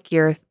I like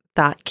your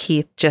thought,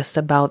 Keith, just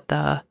about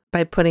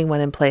by putting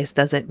one in place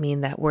doesn't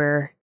mean that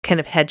we're kind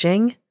of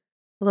hedging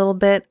a little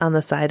bit on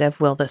the side of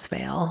will this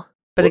fail.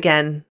 But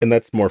again, And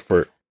that's more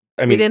for,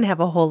 we didn't have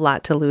a whole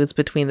lot to lose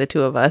between the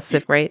two of us,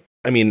 right?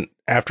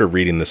 After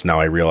reading this now,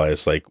 I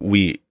realize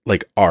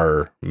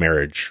our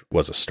marriage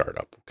was a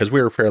startup because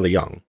we were fairly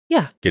young.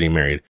 Yeah. Getting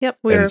married. Yep.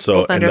 We were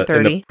both under and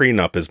 30. the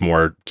prenup is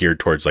more geared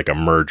towards like a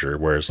merger,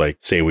 whereas like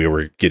say we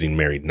were getting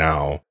married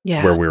now,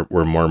 Yeah. where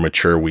we're more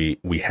mature, we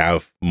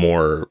have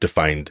more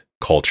defined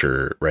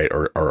culture, right?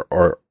 Or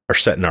are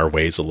set in our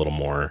ways a little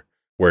more.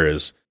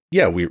 Whereas,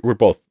 yeah, we're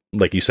both,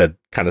 like you said,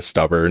 kind of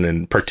stubborn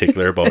and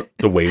particular about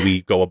the way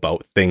we go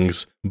about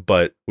things,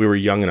 but we were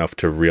young enough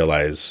to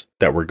realize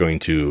that we're going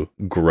to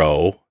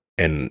grow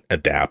and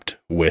adapt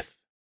with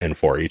and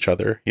for each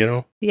other,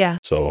 Yeah.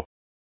 So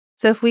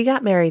if we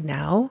got married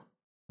now,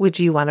 would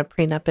you want a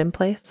prenup in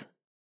place?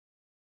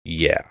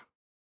 yeah.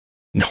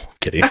 No, I'm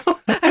kidding.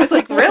 I was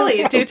like,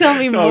 really? Do tell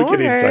me No, more. I'm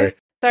kidding. Sorry,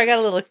 I got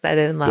a little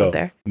excited and loud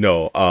there.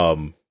 No,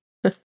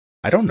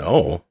 I don't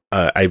know.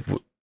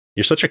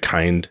 You're such a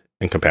kind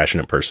and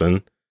compassionate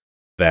person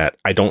that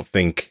I don't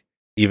think,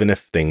 even if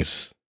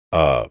things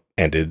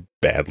ended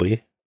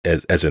badly,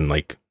 as in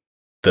like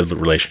the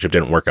relationship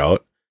didn't work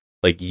out,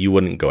 like you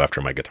wouldn't go after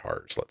my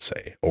guitars, let's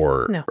say,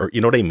 or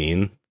you know what I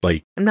mean?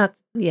 Like I'm not.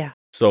 Yeah.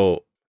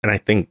 So, and I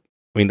think,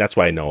 that's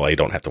why I know I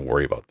don't have to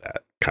worry about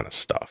that kind of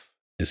stuff.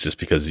 It's just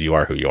because you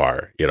are who you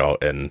are,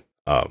 and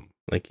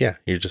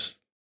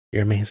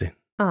you're amazing.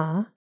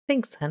 Aw,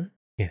 thanks, hon.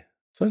 Yeah.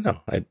 So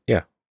no,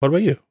 What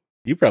about you?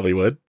 You probably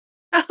would.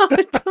 Oh,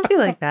 don't be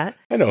like that.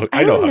 I know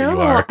how you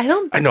are.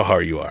 I know how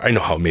you are. I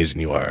know how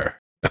amazing you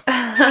are.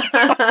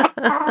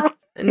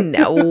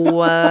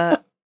 No,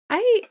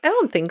 I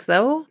don't think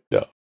so.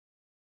 No.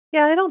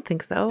 Yeah, I don't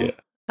think so.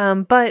 Yeah.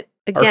 But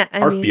again,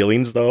 our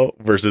feelings though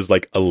versus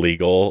like a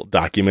legal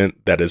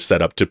document that is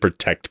set up to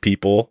protect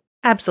people.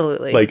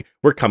 Absolutely. Like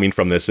we're coming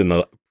from this in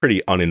a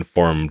pretty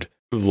uninformed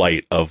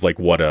light of like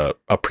what a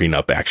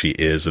prenup actually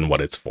is and what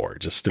it's for,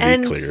 just to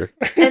be clear.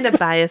 And a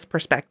biased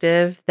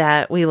perspective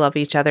that we love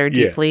each other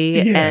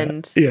deeply.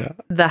 And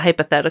the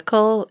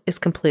hypothetical is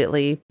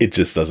completely, it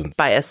just doesn't,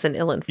 biased and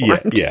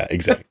ill-informed. Yeah,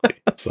 exactly.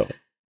 So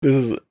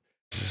this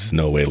is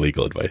no way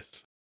legal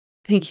advice.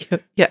 Thank you.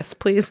 Yes,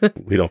 please.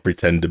 We don't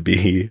pretend to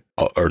be,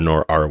 or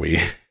nor are we,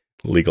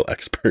 legal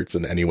experts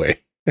in any way.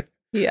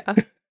 Yeah.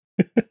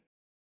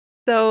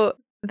 So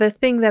the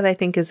thing that I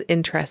think is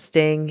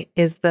interesting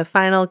is the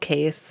final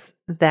case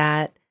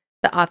that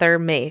the author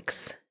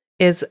makes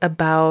is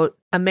about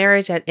a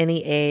marriage at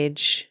any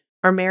age,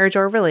 or marriage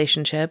or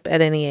relationship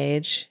at any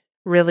age,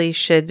 really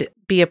should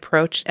be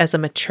approached as a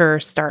mature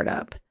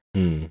startup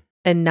and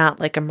not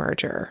like a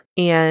merger.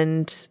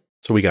 And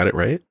so we got it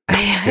right?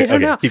 I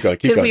don't know. Keep going.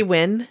 Did we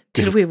win?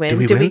 Did we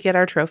win? Did we get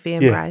our trophy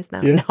and prize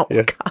now? Yeah, no,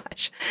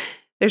 gosh.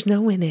 There's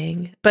no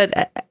winning.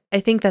 But I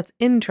think that's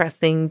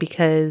interesting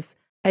because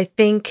I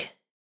think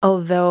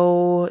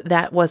although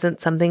that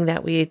wasn't something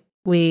that we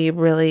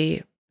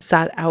really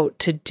sought out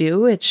to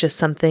do, it's just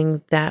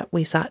something that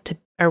we sought to,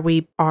 or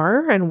we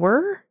are and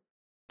were.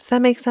 Does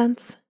that make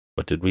sense?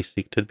 What did we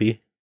seek to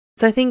be?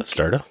 So I think a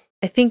startup?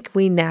 I think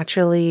we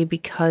naturally,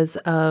 because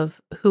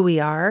of who we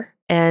are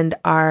and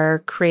our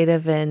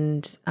creative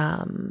and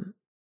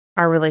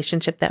our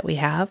relationship that we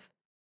have,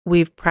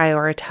 we've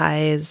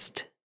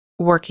prioritized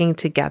working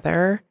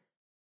together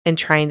and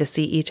trying to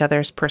see each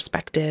other's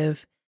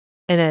perspective.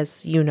 And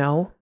as you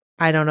know,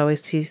 I don't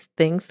always see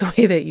things the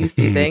way that you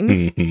see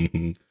things.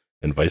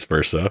 And vice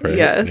versa, right?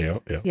 Yes.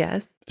 Yeah.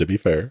 Yes. To be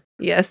fair.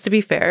 Yes, to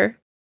be fair.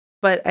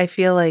 But I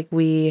feel like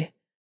we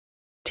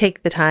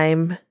take the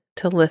time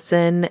to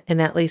listen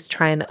and at least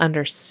try and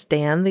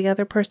understand the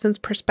other person's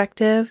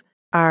perspective.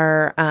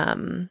 Our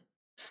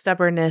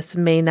stubbornness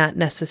may not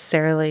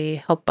necessarily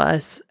help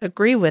us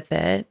agree with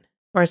it.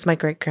 Or as my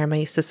great-grandma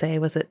used to say,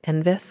 was it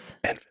envious?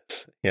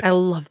 Envious. Yeah. I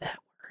love that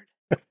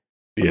word.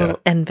 A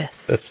little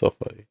envious. That's so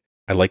funny.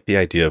 I like the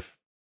idea of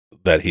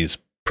that he's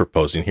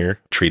proposing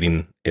here,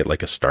 treating it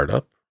like a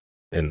startup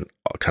and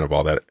kind of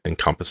all that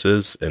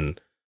encompasses.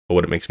 And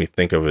what it makes me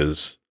think of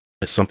is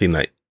something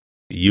that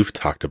you've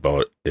talked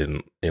about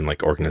in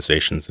like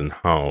organizations, and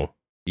how,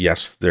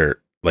 yes, they're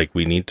like,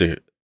 we need to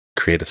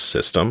create a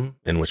system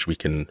in which we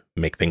can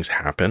make things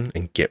happen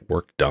and get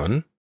work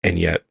done. And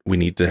yet we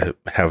need to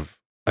have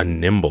a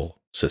nimble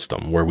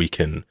system where we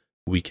can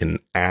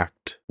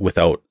act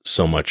without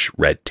so much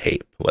red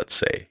tape, let's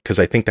say. Because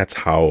I think that's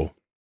how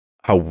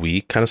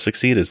we kind of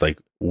succeed, is like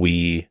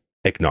we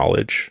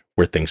acknowledge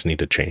where things need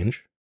to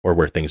change or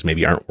where things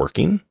maybe aren't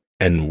working.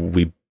 And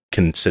we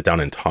can sit down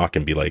and talk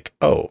and be like,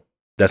 oh,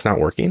 that's not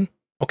working.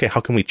 Okay,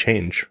 how can we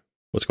change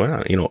what's going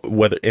on? You know,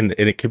 whether, and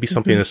it could be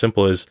something as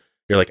simple as,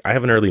 you're like, I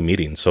have an early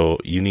meeting, so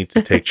you need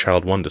to take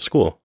child 1 to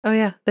school. Oh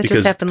yeah, that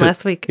just happened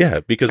last week. Yeah,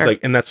 because like,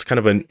 and that's kind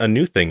of a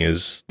new thing,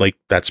 is like,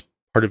 that's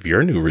part of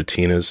your new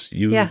routine, is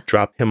you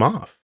drop him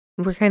off.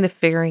 We're kind of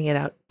figuring it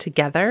out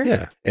together.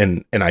 Yeah,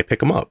 and I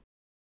pick him up.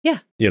 Yeah,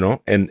 you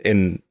know,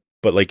 and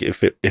but like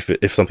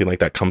if something like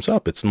that comes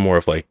up, it's more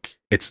of like,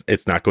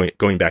 it's not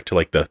going back to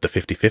like the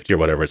 50-50 or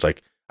whatever. It's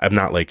like, I'm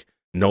not like,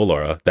 no,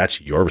 Laura,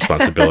 that's your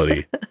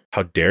responsibility.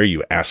 How dare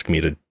you ask me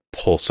to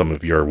pull some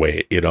of your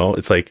weight? You know,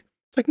 it's like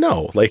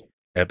no, like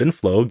ebb and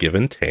flow, give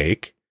and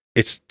take.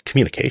 It's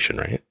communication,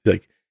 right?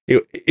 Like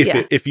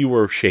if you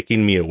were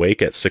shaking me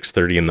awake at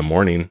 6:30 in the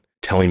morning,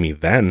 telling me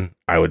then,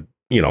 I would,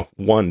 you know,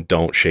 one,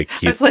 don't shake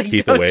Keith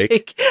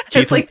awake.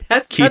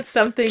 That's not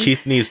something.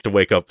 Keith needs to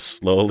wake up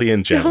slowly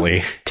and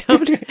gently.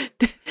 Don't.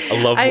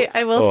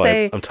 I will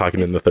say, I'm talking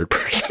in the third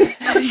person.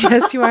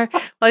 Yes, you are.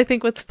 Well, I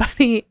think what's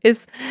funny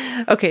is,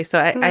 okay, so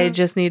I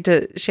just need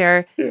to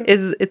share,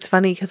 is it's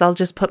funny because I'll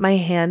just put my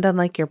hand on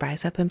like your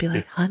bicep and be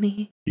like,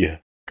 honey,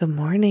 good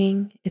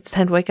morning. It's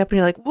time to wake up. And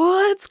you're like,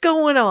 what's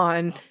going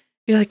on?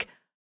 You're like,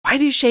 why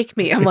do you shake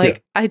me? I'm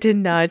like, I did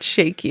not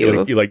shake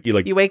you.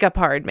 You wake up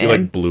hard, man.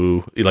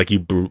 You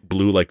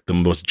blew like the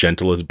most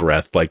gentlest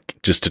breath, like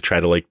just to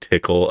try to like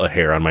tickle a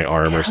hair on my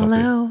arm or something.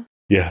 Hello.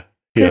 Yeah.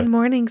 Good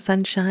morning,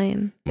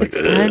 sunshine.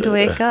 It's time to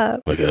wake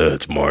up. Like,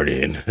 it's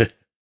morning.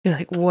 You're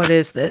like, what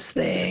is this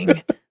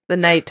thing? The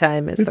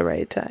nighttime is the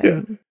right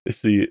time. Yeah.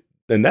 See,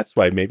 and that's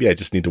why maybe I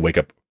just need to wake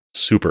up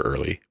super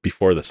early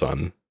before the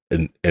sun.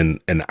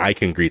 And I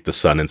can greet the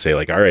sun and say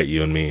like, all right,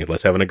 you and me,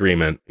 let's have an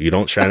agreement. You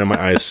don't shine in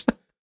my eyes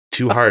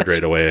too hard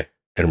right away,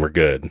 and we're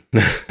good.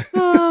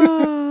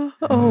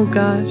 oh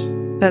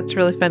gosh, that's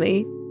really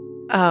funny.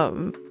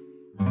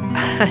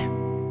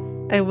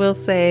 I will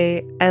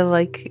say I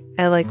like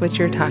what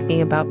you're talking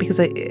about, because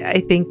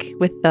I think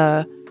with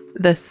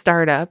the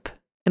startup,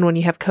 and when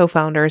you have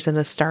co-founders in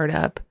a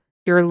startup,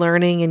 you're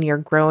learning and you're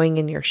growing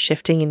and you're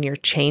shifting and you're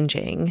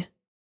changing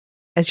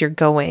as you're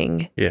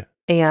going. Yeah.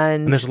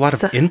 And there's a lot of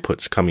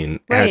inputs coming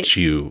at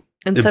you,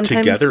 and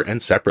together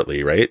and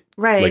separately, right?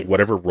 Right. Like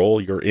whatever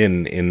role you're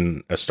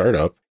in a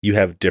startup, you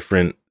have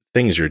different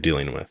things you're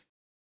dealing with.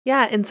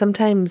 Yeah. And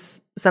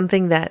sometimes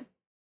something that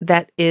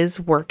is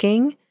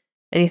working,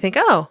 and you think,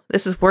 oh,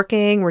 this is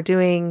working, we're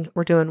doing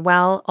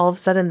well. All of a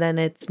sudden, then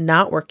it's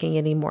not working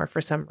anymore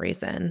for some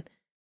reason.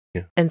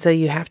 Yeah. And so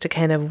you have to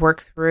kind of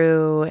work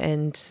through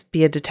and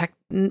be a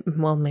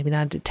well, maybe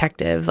not a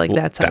detective. Like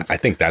that sounds. I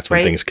think that's when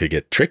right? things could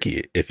get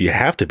tricky if you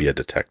have to be a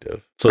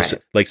detective. So Right.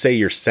 like say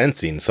you're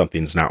sensing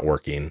something's not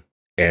working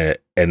and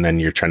then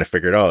you're trying to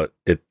figure it out.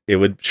 It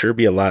would sure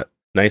be a lot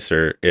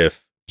nicer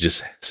if you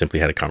just simply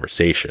had a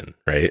conversation,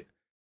 right?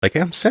 Like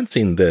I'm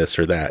sensing this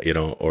or that, you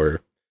know,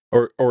 or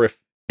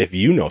if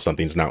you know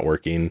something's not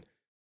working,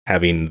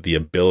 having the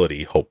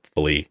ability,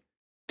 hopefully,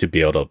 to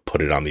be able to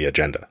put it on the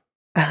agenda.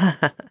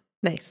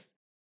 Nice.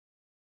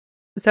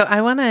 So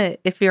I want to,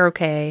 if you're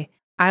okay,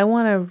 I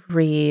want to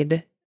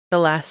read the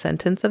last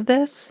sentence of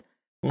this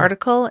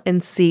article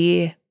and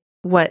see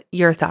what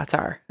your thoughts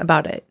are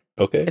about it.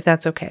 Okay. If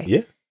that's okay.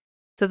 Yeah.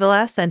 So the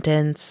last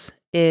sentence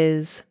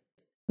is,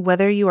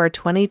 whether you are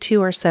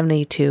 22 or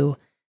 72,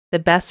 the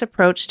best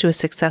approach to a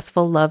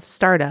successful love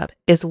startup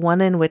is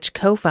one in which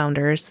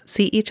co-founders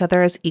see each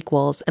other as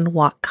equals and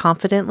walk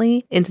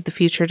confidently into the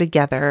future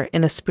together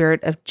in a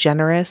spirit of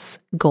generous,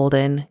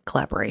 golden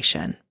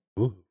collaboration.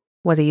 Ooh,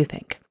 What do you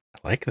think? I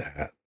like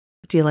that.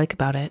 What do you like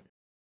about it?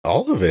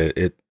 All of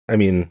it.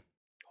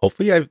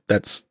 Hopefully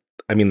that's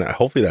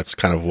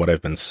kind of what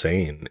I've been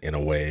saying in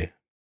a way.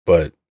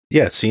 But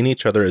yeah, seeing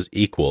each other as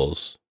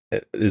equals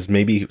is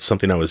maybe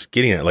something I was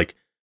getting at. Like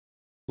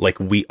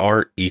we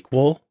are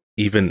equal,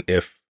 even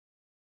if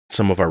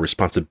some of our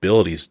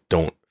responsibilities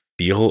don't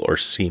feel or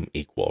seem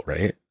equal,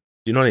 right?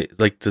 You know,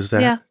 like, does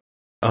that? Yeah.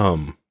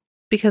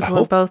 Because I we're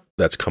hope both.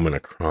 that's coming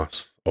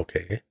across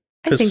okay.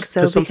 I think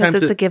so, because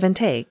it's a give and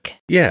take.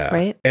 Yeah.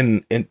 Right.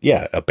 And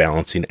yeah, a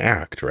balancing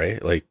act, right?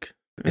 Like,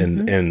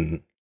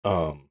 and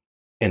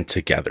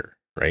together,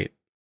 right?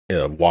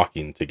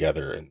 Walking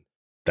together, and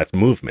that's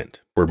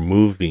movement. We're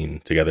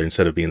moving together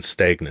instead of being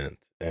stagnant.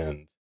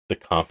 And the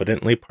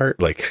confidently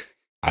part, like,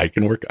 I've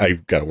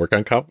got to work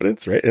on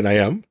confidence, right? And I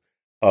am.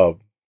 We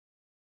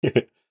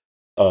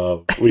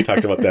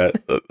talked about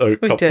that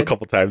a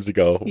couple times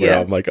ago, where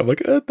I'm like, I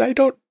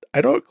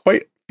don't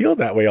quite feel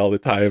that way all the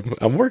time.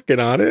 I'm working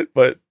on it,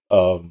 but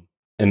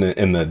in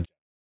the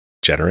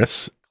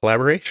generous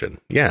collaboration,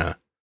 yeah.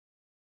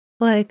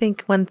 Well, I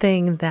think one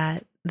thing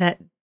that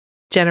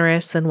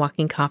generous and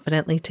walking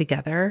confidently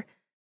together,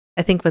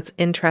 I think what's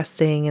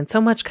interesting, and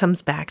so much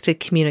comes back to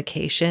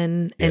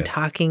communication and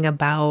talking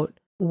about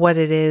what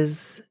it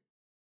is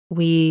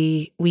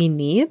we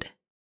need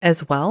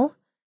as well.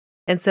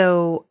 And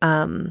so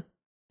an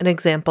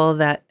example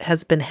that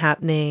has been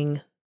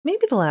happening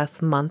maybe the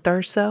last month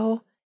or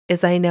so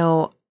is, I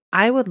know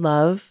I would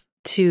love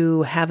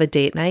to have a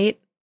date night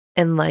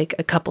and like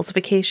a couple's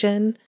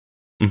vacation,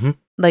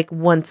 like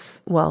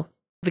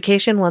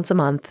vacation once a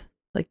month,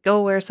 like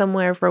go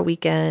somewhere for a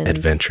weekend.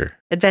 Adventure.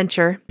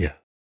 Yeah.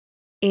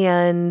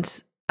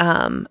 And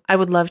I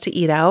would love to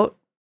eat out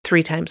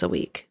 3 times a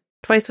week,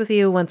 twice with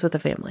you, once with the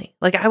family.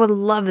 Like, I would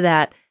love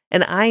that.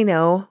 And I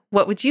know,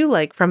 what would you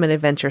like from an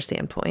adventure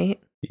standpoint?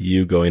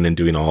 You going and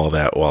doing all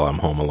that while I'm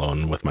home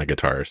alone with my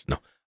guitars. No,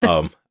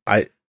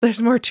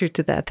 There's more truth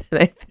to that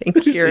than I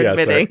think you're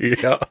admitting.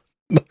 Sorry.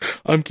 Yeah.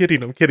 I'm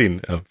kidding.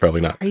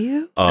 Probably not. Are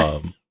you?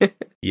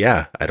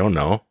 Yeah, I don't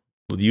know.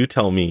 You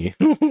tell me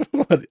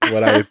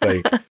what I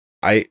think.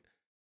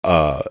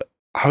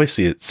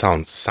 Obviously it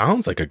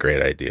sounds like a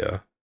great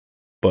idea,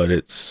 but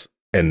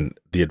and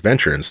the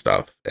adventure and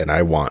stuff, and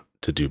I want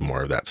to do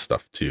more of that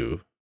stuff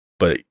too.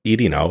 But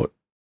eating out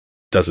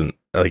doesn't,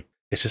 like,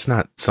 it's just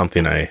not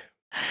something I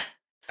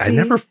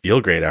never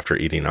feel great after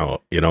eating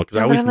out, you know, because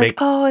I always make,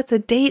 it's a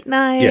date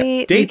night.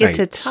 Yeah, date we night. Get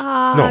to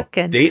talk. No,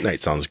 date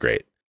night sounds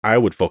great. I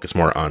would focus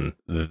more on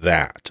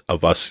that,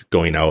 of us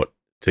going out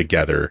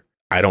together.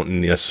 I don't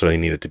necessarily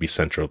need it to be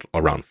centered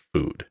around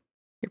food.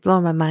 You're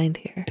blowing my mind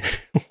here.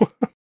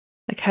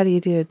 Like, how do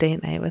you do a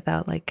date night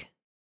without, like,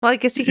 well, I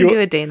guess you can do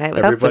a date night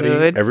without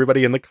food.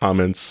 Everybody in the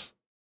comments,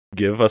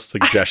 give us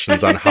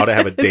suggestions on how to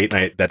have a date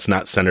night that's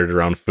not centered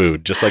around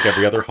food, just like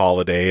every other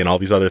holiday and all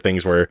these other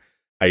things where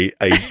I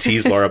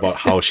tease Laura about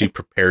how she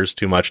prepares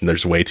too much and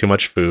there's way too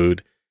much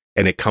food,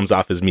 and it comes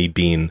off as me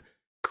being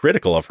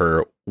critical of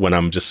her when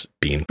I'm just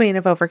being queen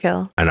of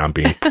overkill, and I'm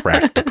being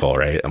practical,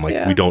 right? I'm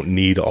like, we don't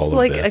need all of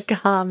like this. Like a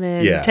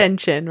common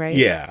tension, right?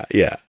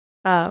 Yeah.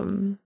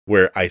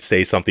 Where I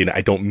say something,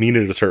 I don't mean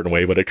it a certain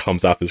way, but it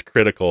comes off as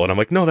critical, and I'm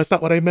like, no, that's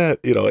not what I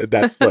meant. You know,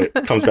 that's what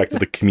comes back to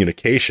the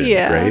communication,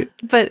 right?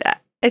 But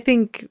I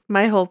think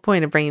my whole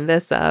point of bringing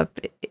this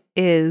up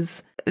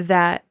is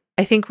that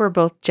I think we're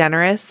both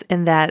generous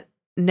in that,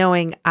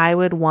 knowing I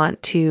would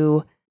want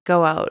to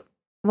go out.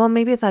 Well,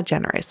 maybe it's not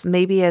generous.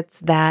 Maybe it's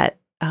that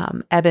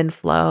ebb and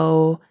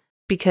flow,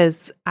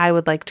 because I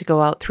would like to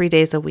go out 3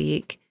 days a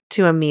week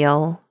to a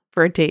meal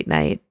for a date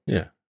night.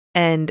 Yeah.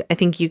 And I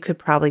think you could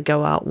probably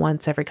go out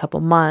once every couple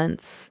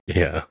months.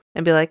 Yeah.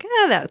 And be like,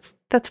 that's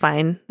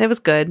fine. It was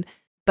good.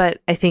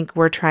 But I think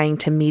we're trying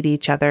to meet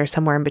each other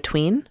somewhere in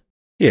between.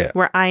 Yeah.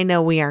 Where I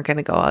know we aren't going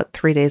to go out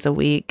 3 days a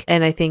week.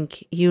 And I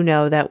think you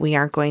know that we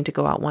aren't going to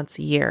go out once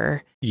a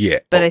year. Yeah.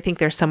 But I think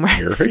there's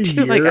somewhere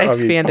to, like, I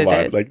expanded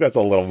it. Like, that's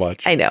a little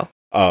much. I know.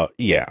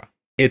 Yeah.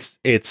 It's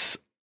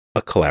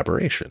a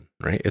collaboration,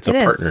 right? It's a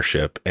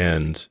partnership.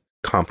 And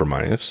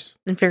compromise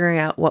and figuring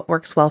out what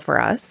works well for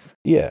us,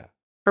 yeah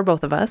for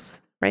both of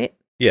us, right?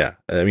 yeah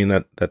I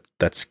mean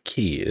that's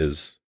key,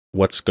 is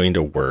what's going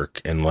to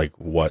work, and like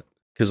what,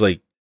 because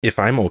like if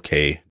I'm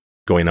okay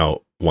going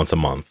out once a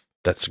month,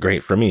 that's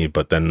great for me,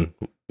 but then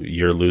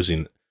you're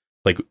losing,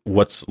 like,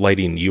 what's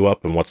lighting you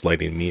up and what's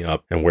lighting me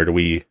up, and where do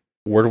we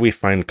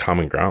find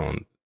common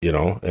ground,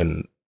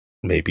 and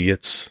maybe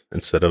it's,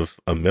 instead of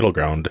a middle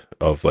ground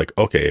of like,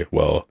 okay,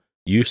 well,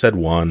 you said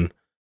 1,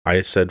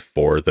 I said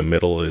 4, the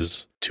middle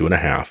is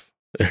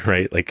 2.5,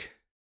 right? Like,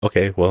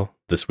 okay, well,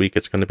 this week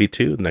it's going to be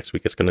 2, next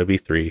week it's going to be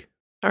 3.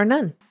 Or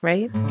none,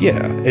 right?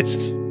 Yeah,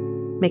 it's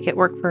make it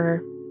work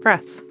for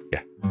us.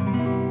 Yeah.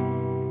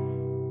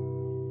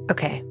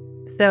 Okay.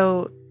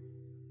 So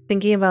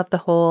thinking about the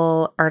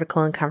whole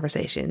article and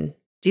conversation,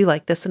 do you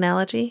like this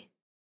analogy?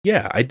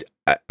 Yeah,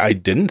 I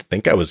didn't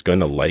think I was going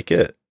to like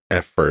it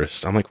at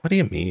first. I'm like, what do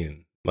you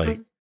mean? Like,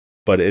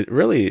 but it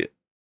really,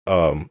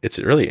 it's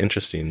really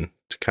interesting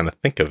to kind of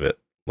think of it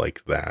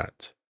like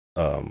that.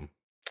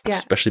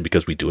 Especially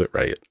because we do it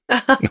right.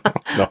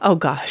 No. Oh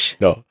gosh.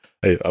 No,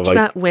 I'm it's like,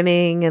 not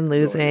winning and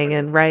losing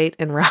and right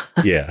and wrong.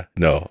 Yeah,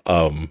 no,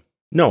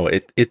 no,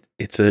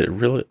 it's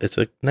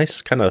a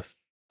nice kind of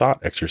thought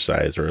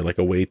exercise, or like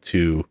a way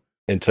to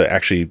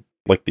actually,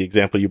 like the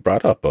example you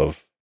brought up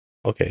of,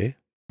 okay,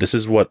 this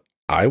is what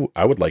I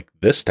would like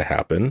this to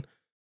happen,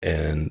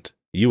 and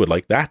you would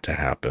like that to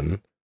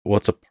happen. Well,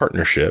 it's a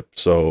partnership,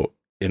 so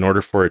in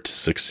order for it to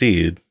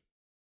succeed,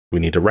 we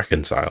need to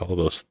reconcile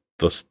those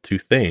two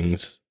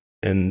things.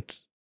 And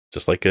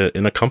just like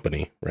in a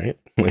company, right?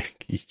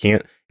 Like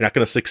you're not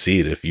going to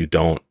succeed if you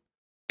don't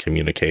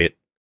communicate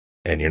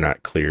and you're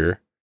not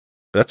clear.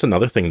 That's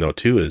another thing though,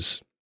 too,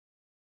 is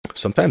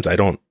sometimes I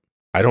don't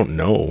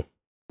know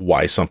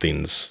why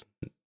something's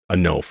a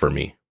no for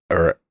me,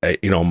 or,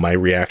 my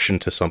reaction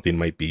to something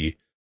might be,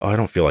 oh, I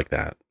don't feel like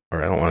that,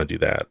 or I don't want to do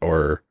that,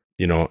 or,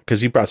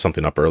 because you brought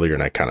something up earlier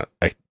and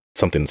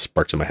something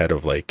sparked in my head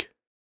of like,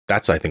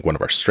 that's, I think, one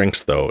of our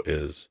strengths though,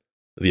 is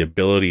the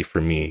ability for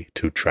me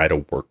to try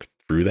to work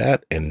through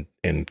that, and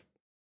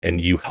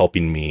you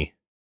helping me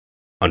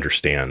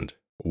understand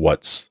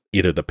what's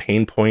either the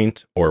pain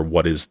point or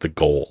what is the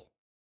goal,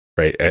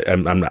 right?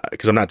 I'm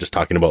not just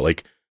talking about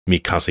like me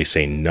constantly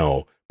saying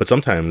no, but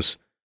sometimes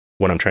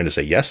when I'm trying to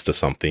say yes to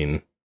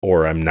something,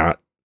 or I'm not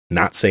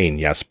saying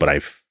yes,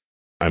 but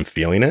I'm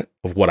feeling it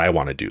of what I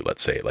want to do.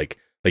 Let's say like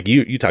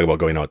you talk about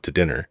going out to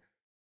dinner.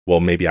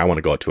 Well, maybe I want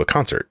to go out to a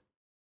concert,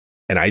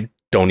 and I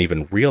don't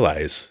even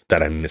realize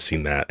that I'm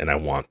missing that and I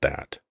want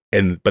that.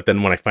 But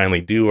then when I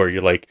finally do, or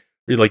you're like,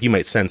 you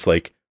might sense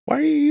like, why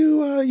are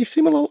you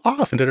seem a little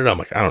off, and I'm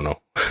like, I don't know.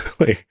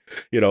 Like,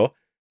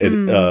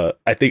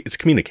 I think it's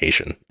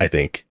communication, I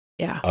think.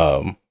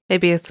 Yeah.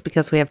 Maybe it's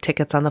because we have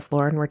tickets on the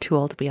floor and we're too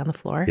old to be on the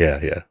floor.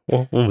 Yeah.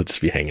 Well, we'll just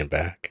be hanging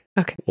back.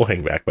 Okay. We'll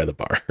hang back by the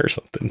bar or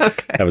something.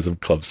 Okay. Have some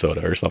club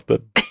soda or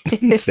something.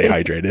 Stay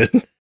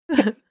hydrated.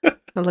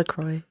 A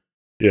LaCroix.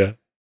 Yeah.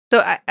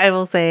 So I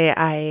will say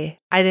I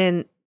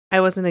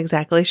wasn't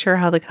exactly sure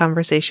how the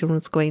conversation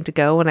was going to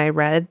go when I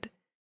read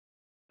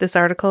this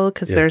article,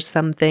 because there's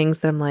some things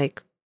that I'm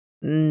like,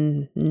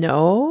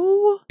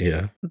 no.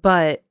 Yeah.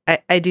 But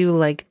I do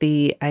like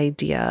the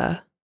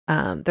idea,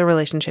 the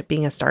relationship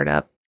being a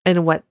startup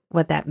and what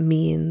that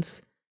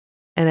means.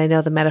 And I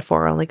know the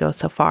metaphor only goes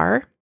so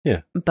far.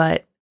 Yeah.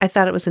 But I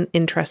thought it was an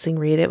interesting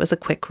read. It was a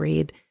quick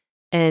read.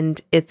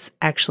 And it's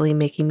actually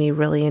making me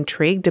really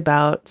intrigued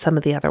about some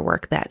of the other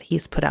work that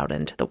he's put out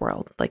into the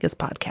world, like his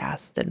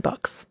podcast and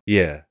books.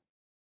 Yeah.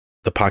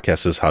 The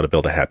podcast is How to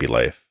Build a Happy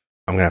Life.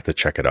 I'm going to have to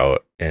check it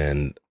out.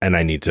 And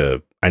I need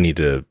to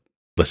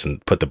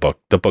listen, put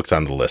the book's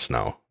on the list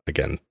now.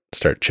 Again,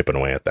 start chipping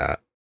away at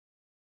that.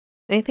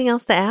 Anything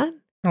else to add?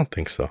 I don't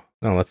think so.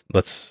 No,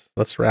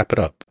 let's wrap it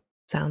up.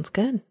 Sounds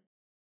good.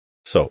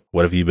 So,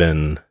 what have you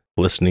been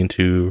listening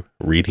to,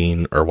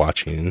 reading, or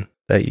watching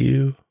that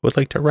you would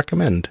like to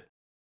recommend?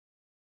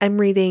 I'm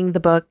reading the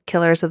book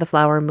Killers of the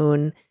Flower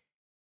Moon,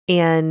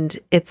 and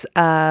it's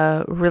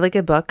a really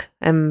good book.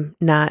 I'm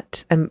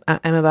about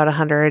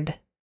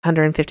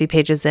 150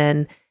 pages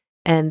in,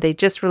 and they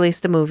just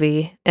released a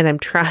movie, and I'm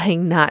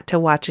trying not to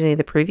watch any of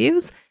the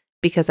previews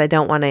because I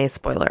don't want any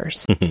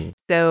spoilers.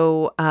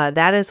 So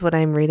that is what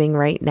I'm reading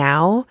right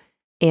now,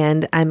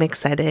 and I'm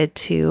excited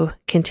to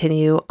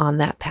continue on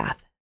that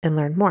path and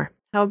learn more.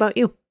 How about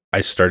you? I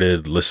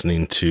started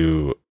listening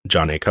to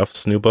Jon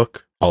Acuff's new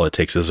book, All It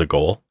Takes Is a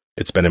Goal.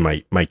 It's been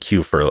in my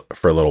queue for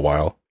a little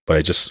while, but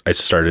I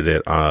started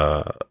it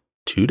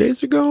 2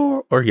 days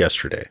ago or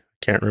yesterday.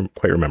 Can't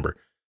quite remember,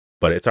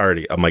 but it's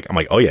already, I'm like,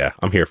 oh yeah,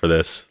 I'm here for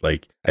this.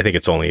 Like, I think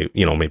it's only,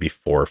 maybe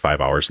 4 or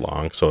 5 hours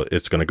long. So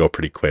it's going to go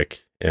pretty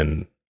quick.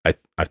 And I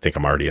think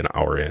I'm already an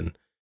hour in,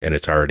 and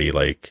it's already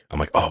like, I'm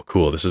like, oh,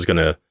 cool. This is going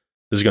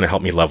to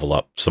help me level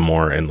up some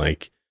more and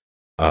like,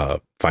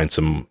 find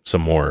some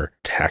more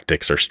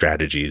tactics or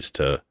strategies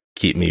to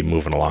keep me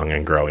moving along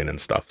and growing and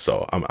stuff.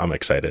 So I'm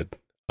excited.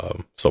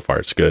 So far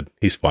it's good.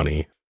 He's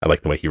funny. I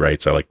like the way he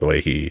writes. I like the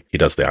way he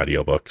does the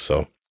audiobook.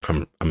 So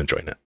I'm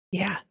enjoying it.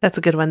 Yeah, that's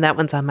a good one. That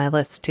one's on my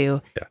list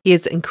too. Yeah. He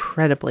is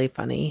incredibly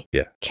funny.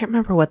 Yeah. Can't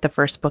remember what the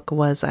first book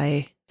was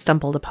I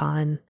stumbled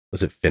upon.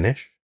 Was it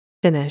Finish?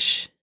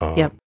 Finish.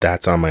 Yep.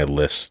 That's on my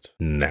list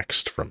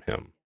next from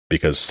him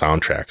because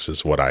soundtracks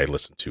is what I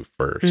listened to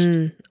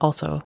first.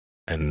 Also.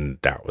 And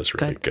that was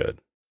really good.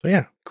 So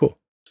yeah, cool.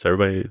 So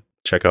everybody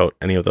check out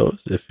any of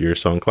those if you're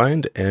so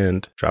inclined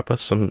and drop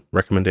us some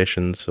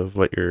recommendations of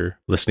what you're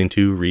listening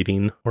to,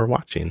 reading, or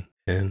watching.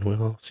 And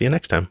we'll see you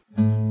next time.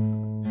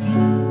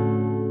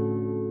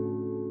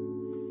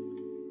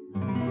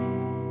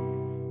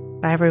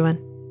 Bye,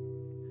 everyone.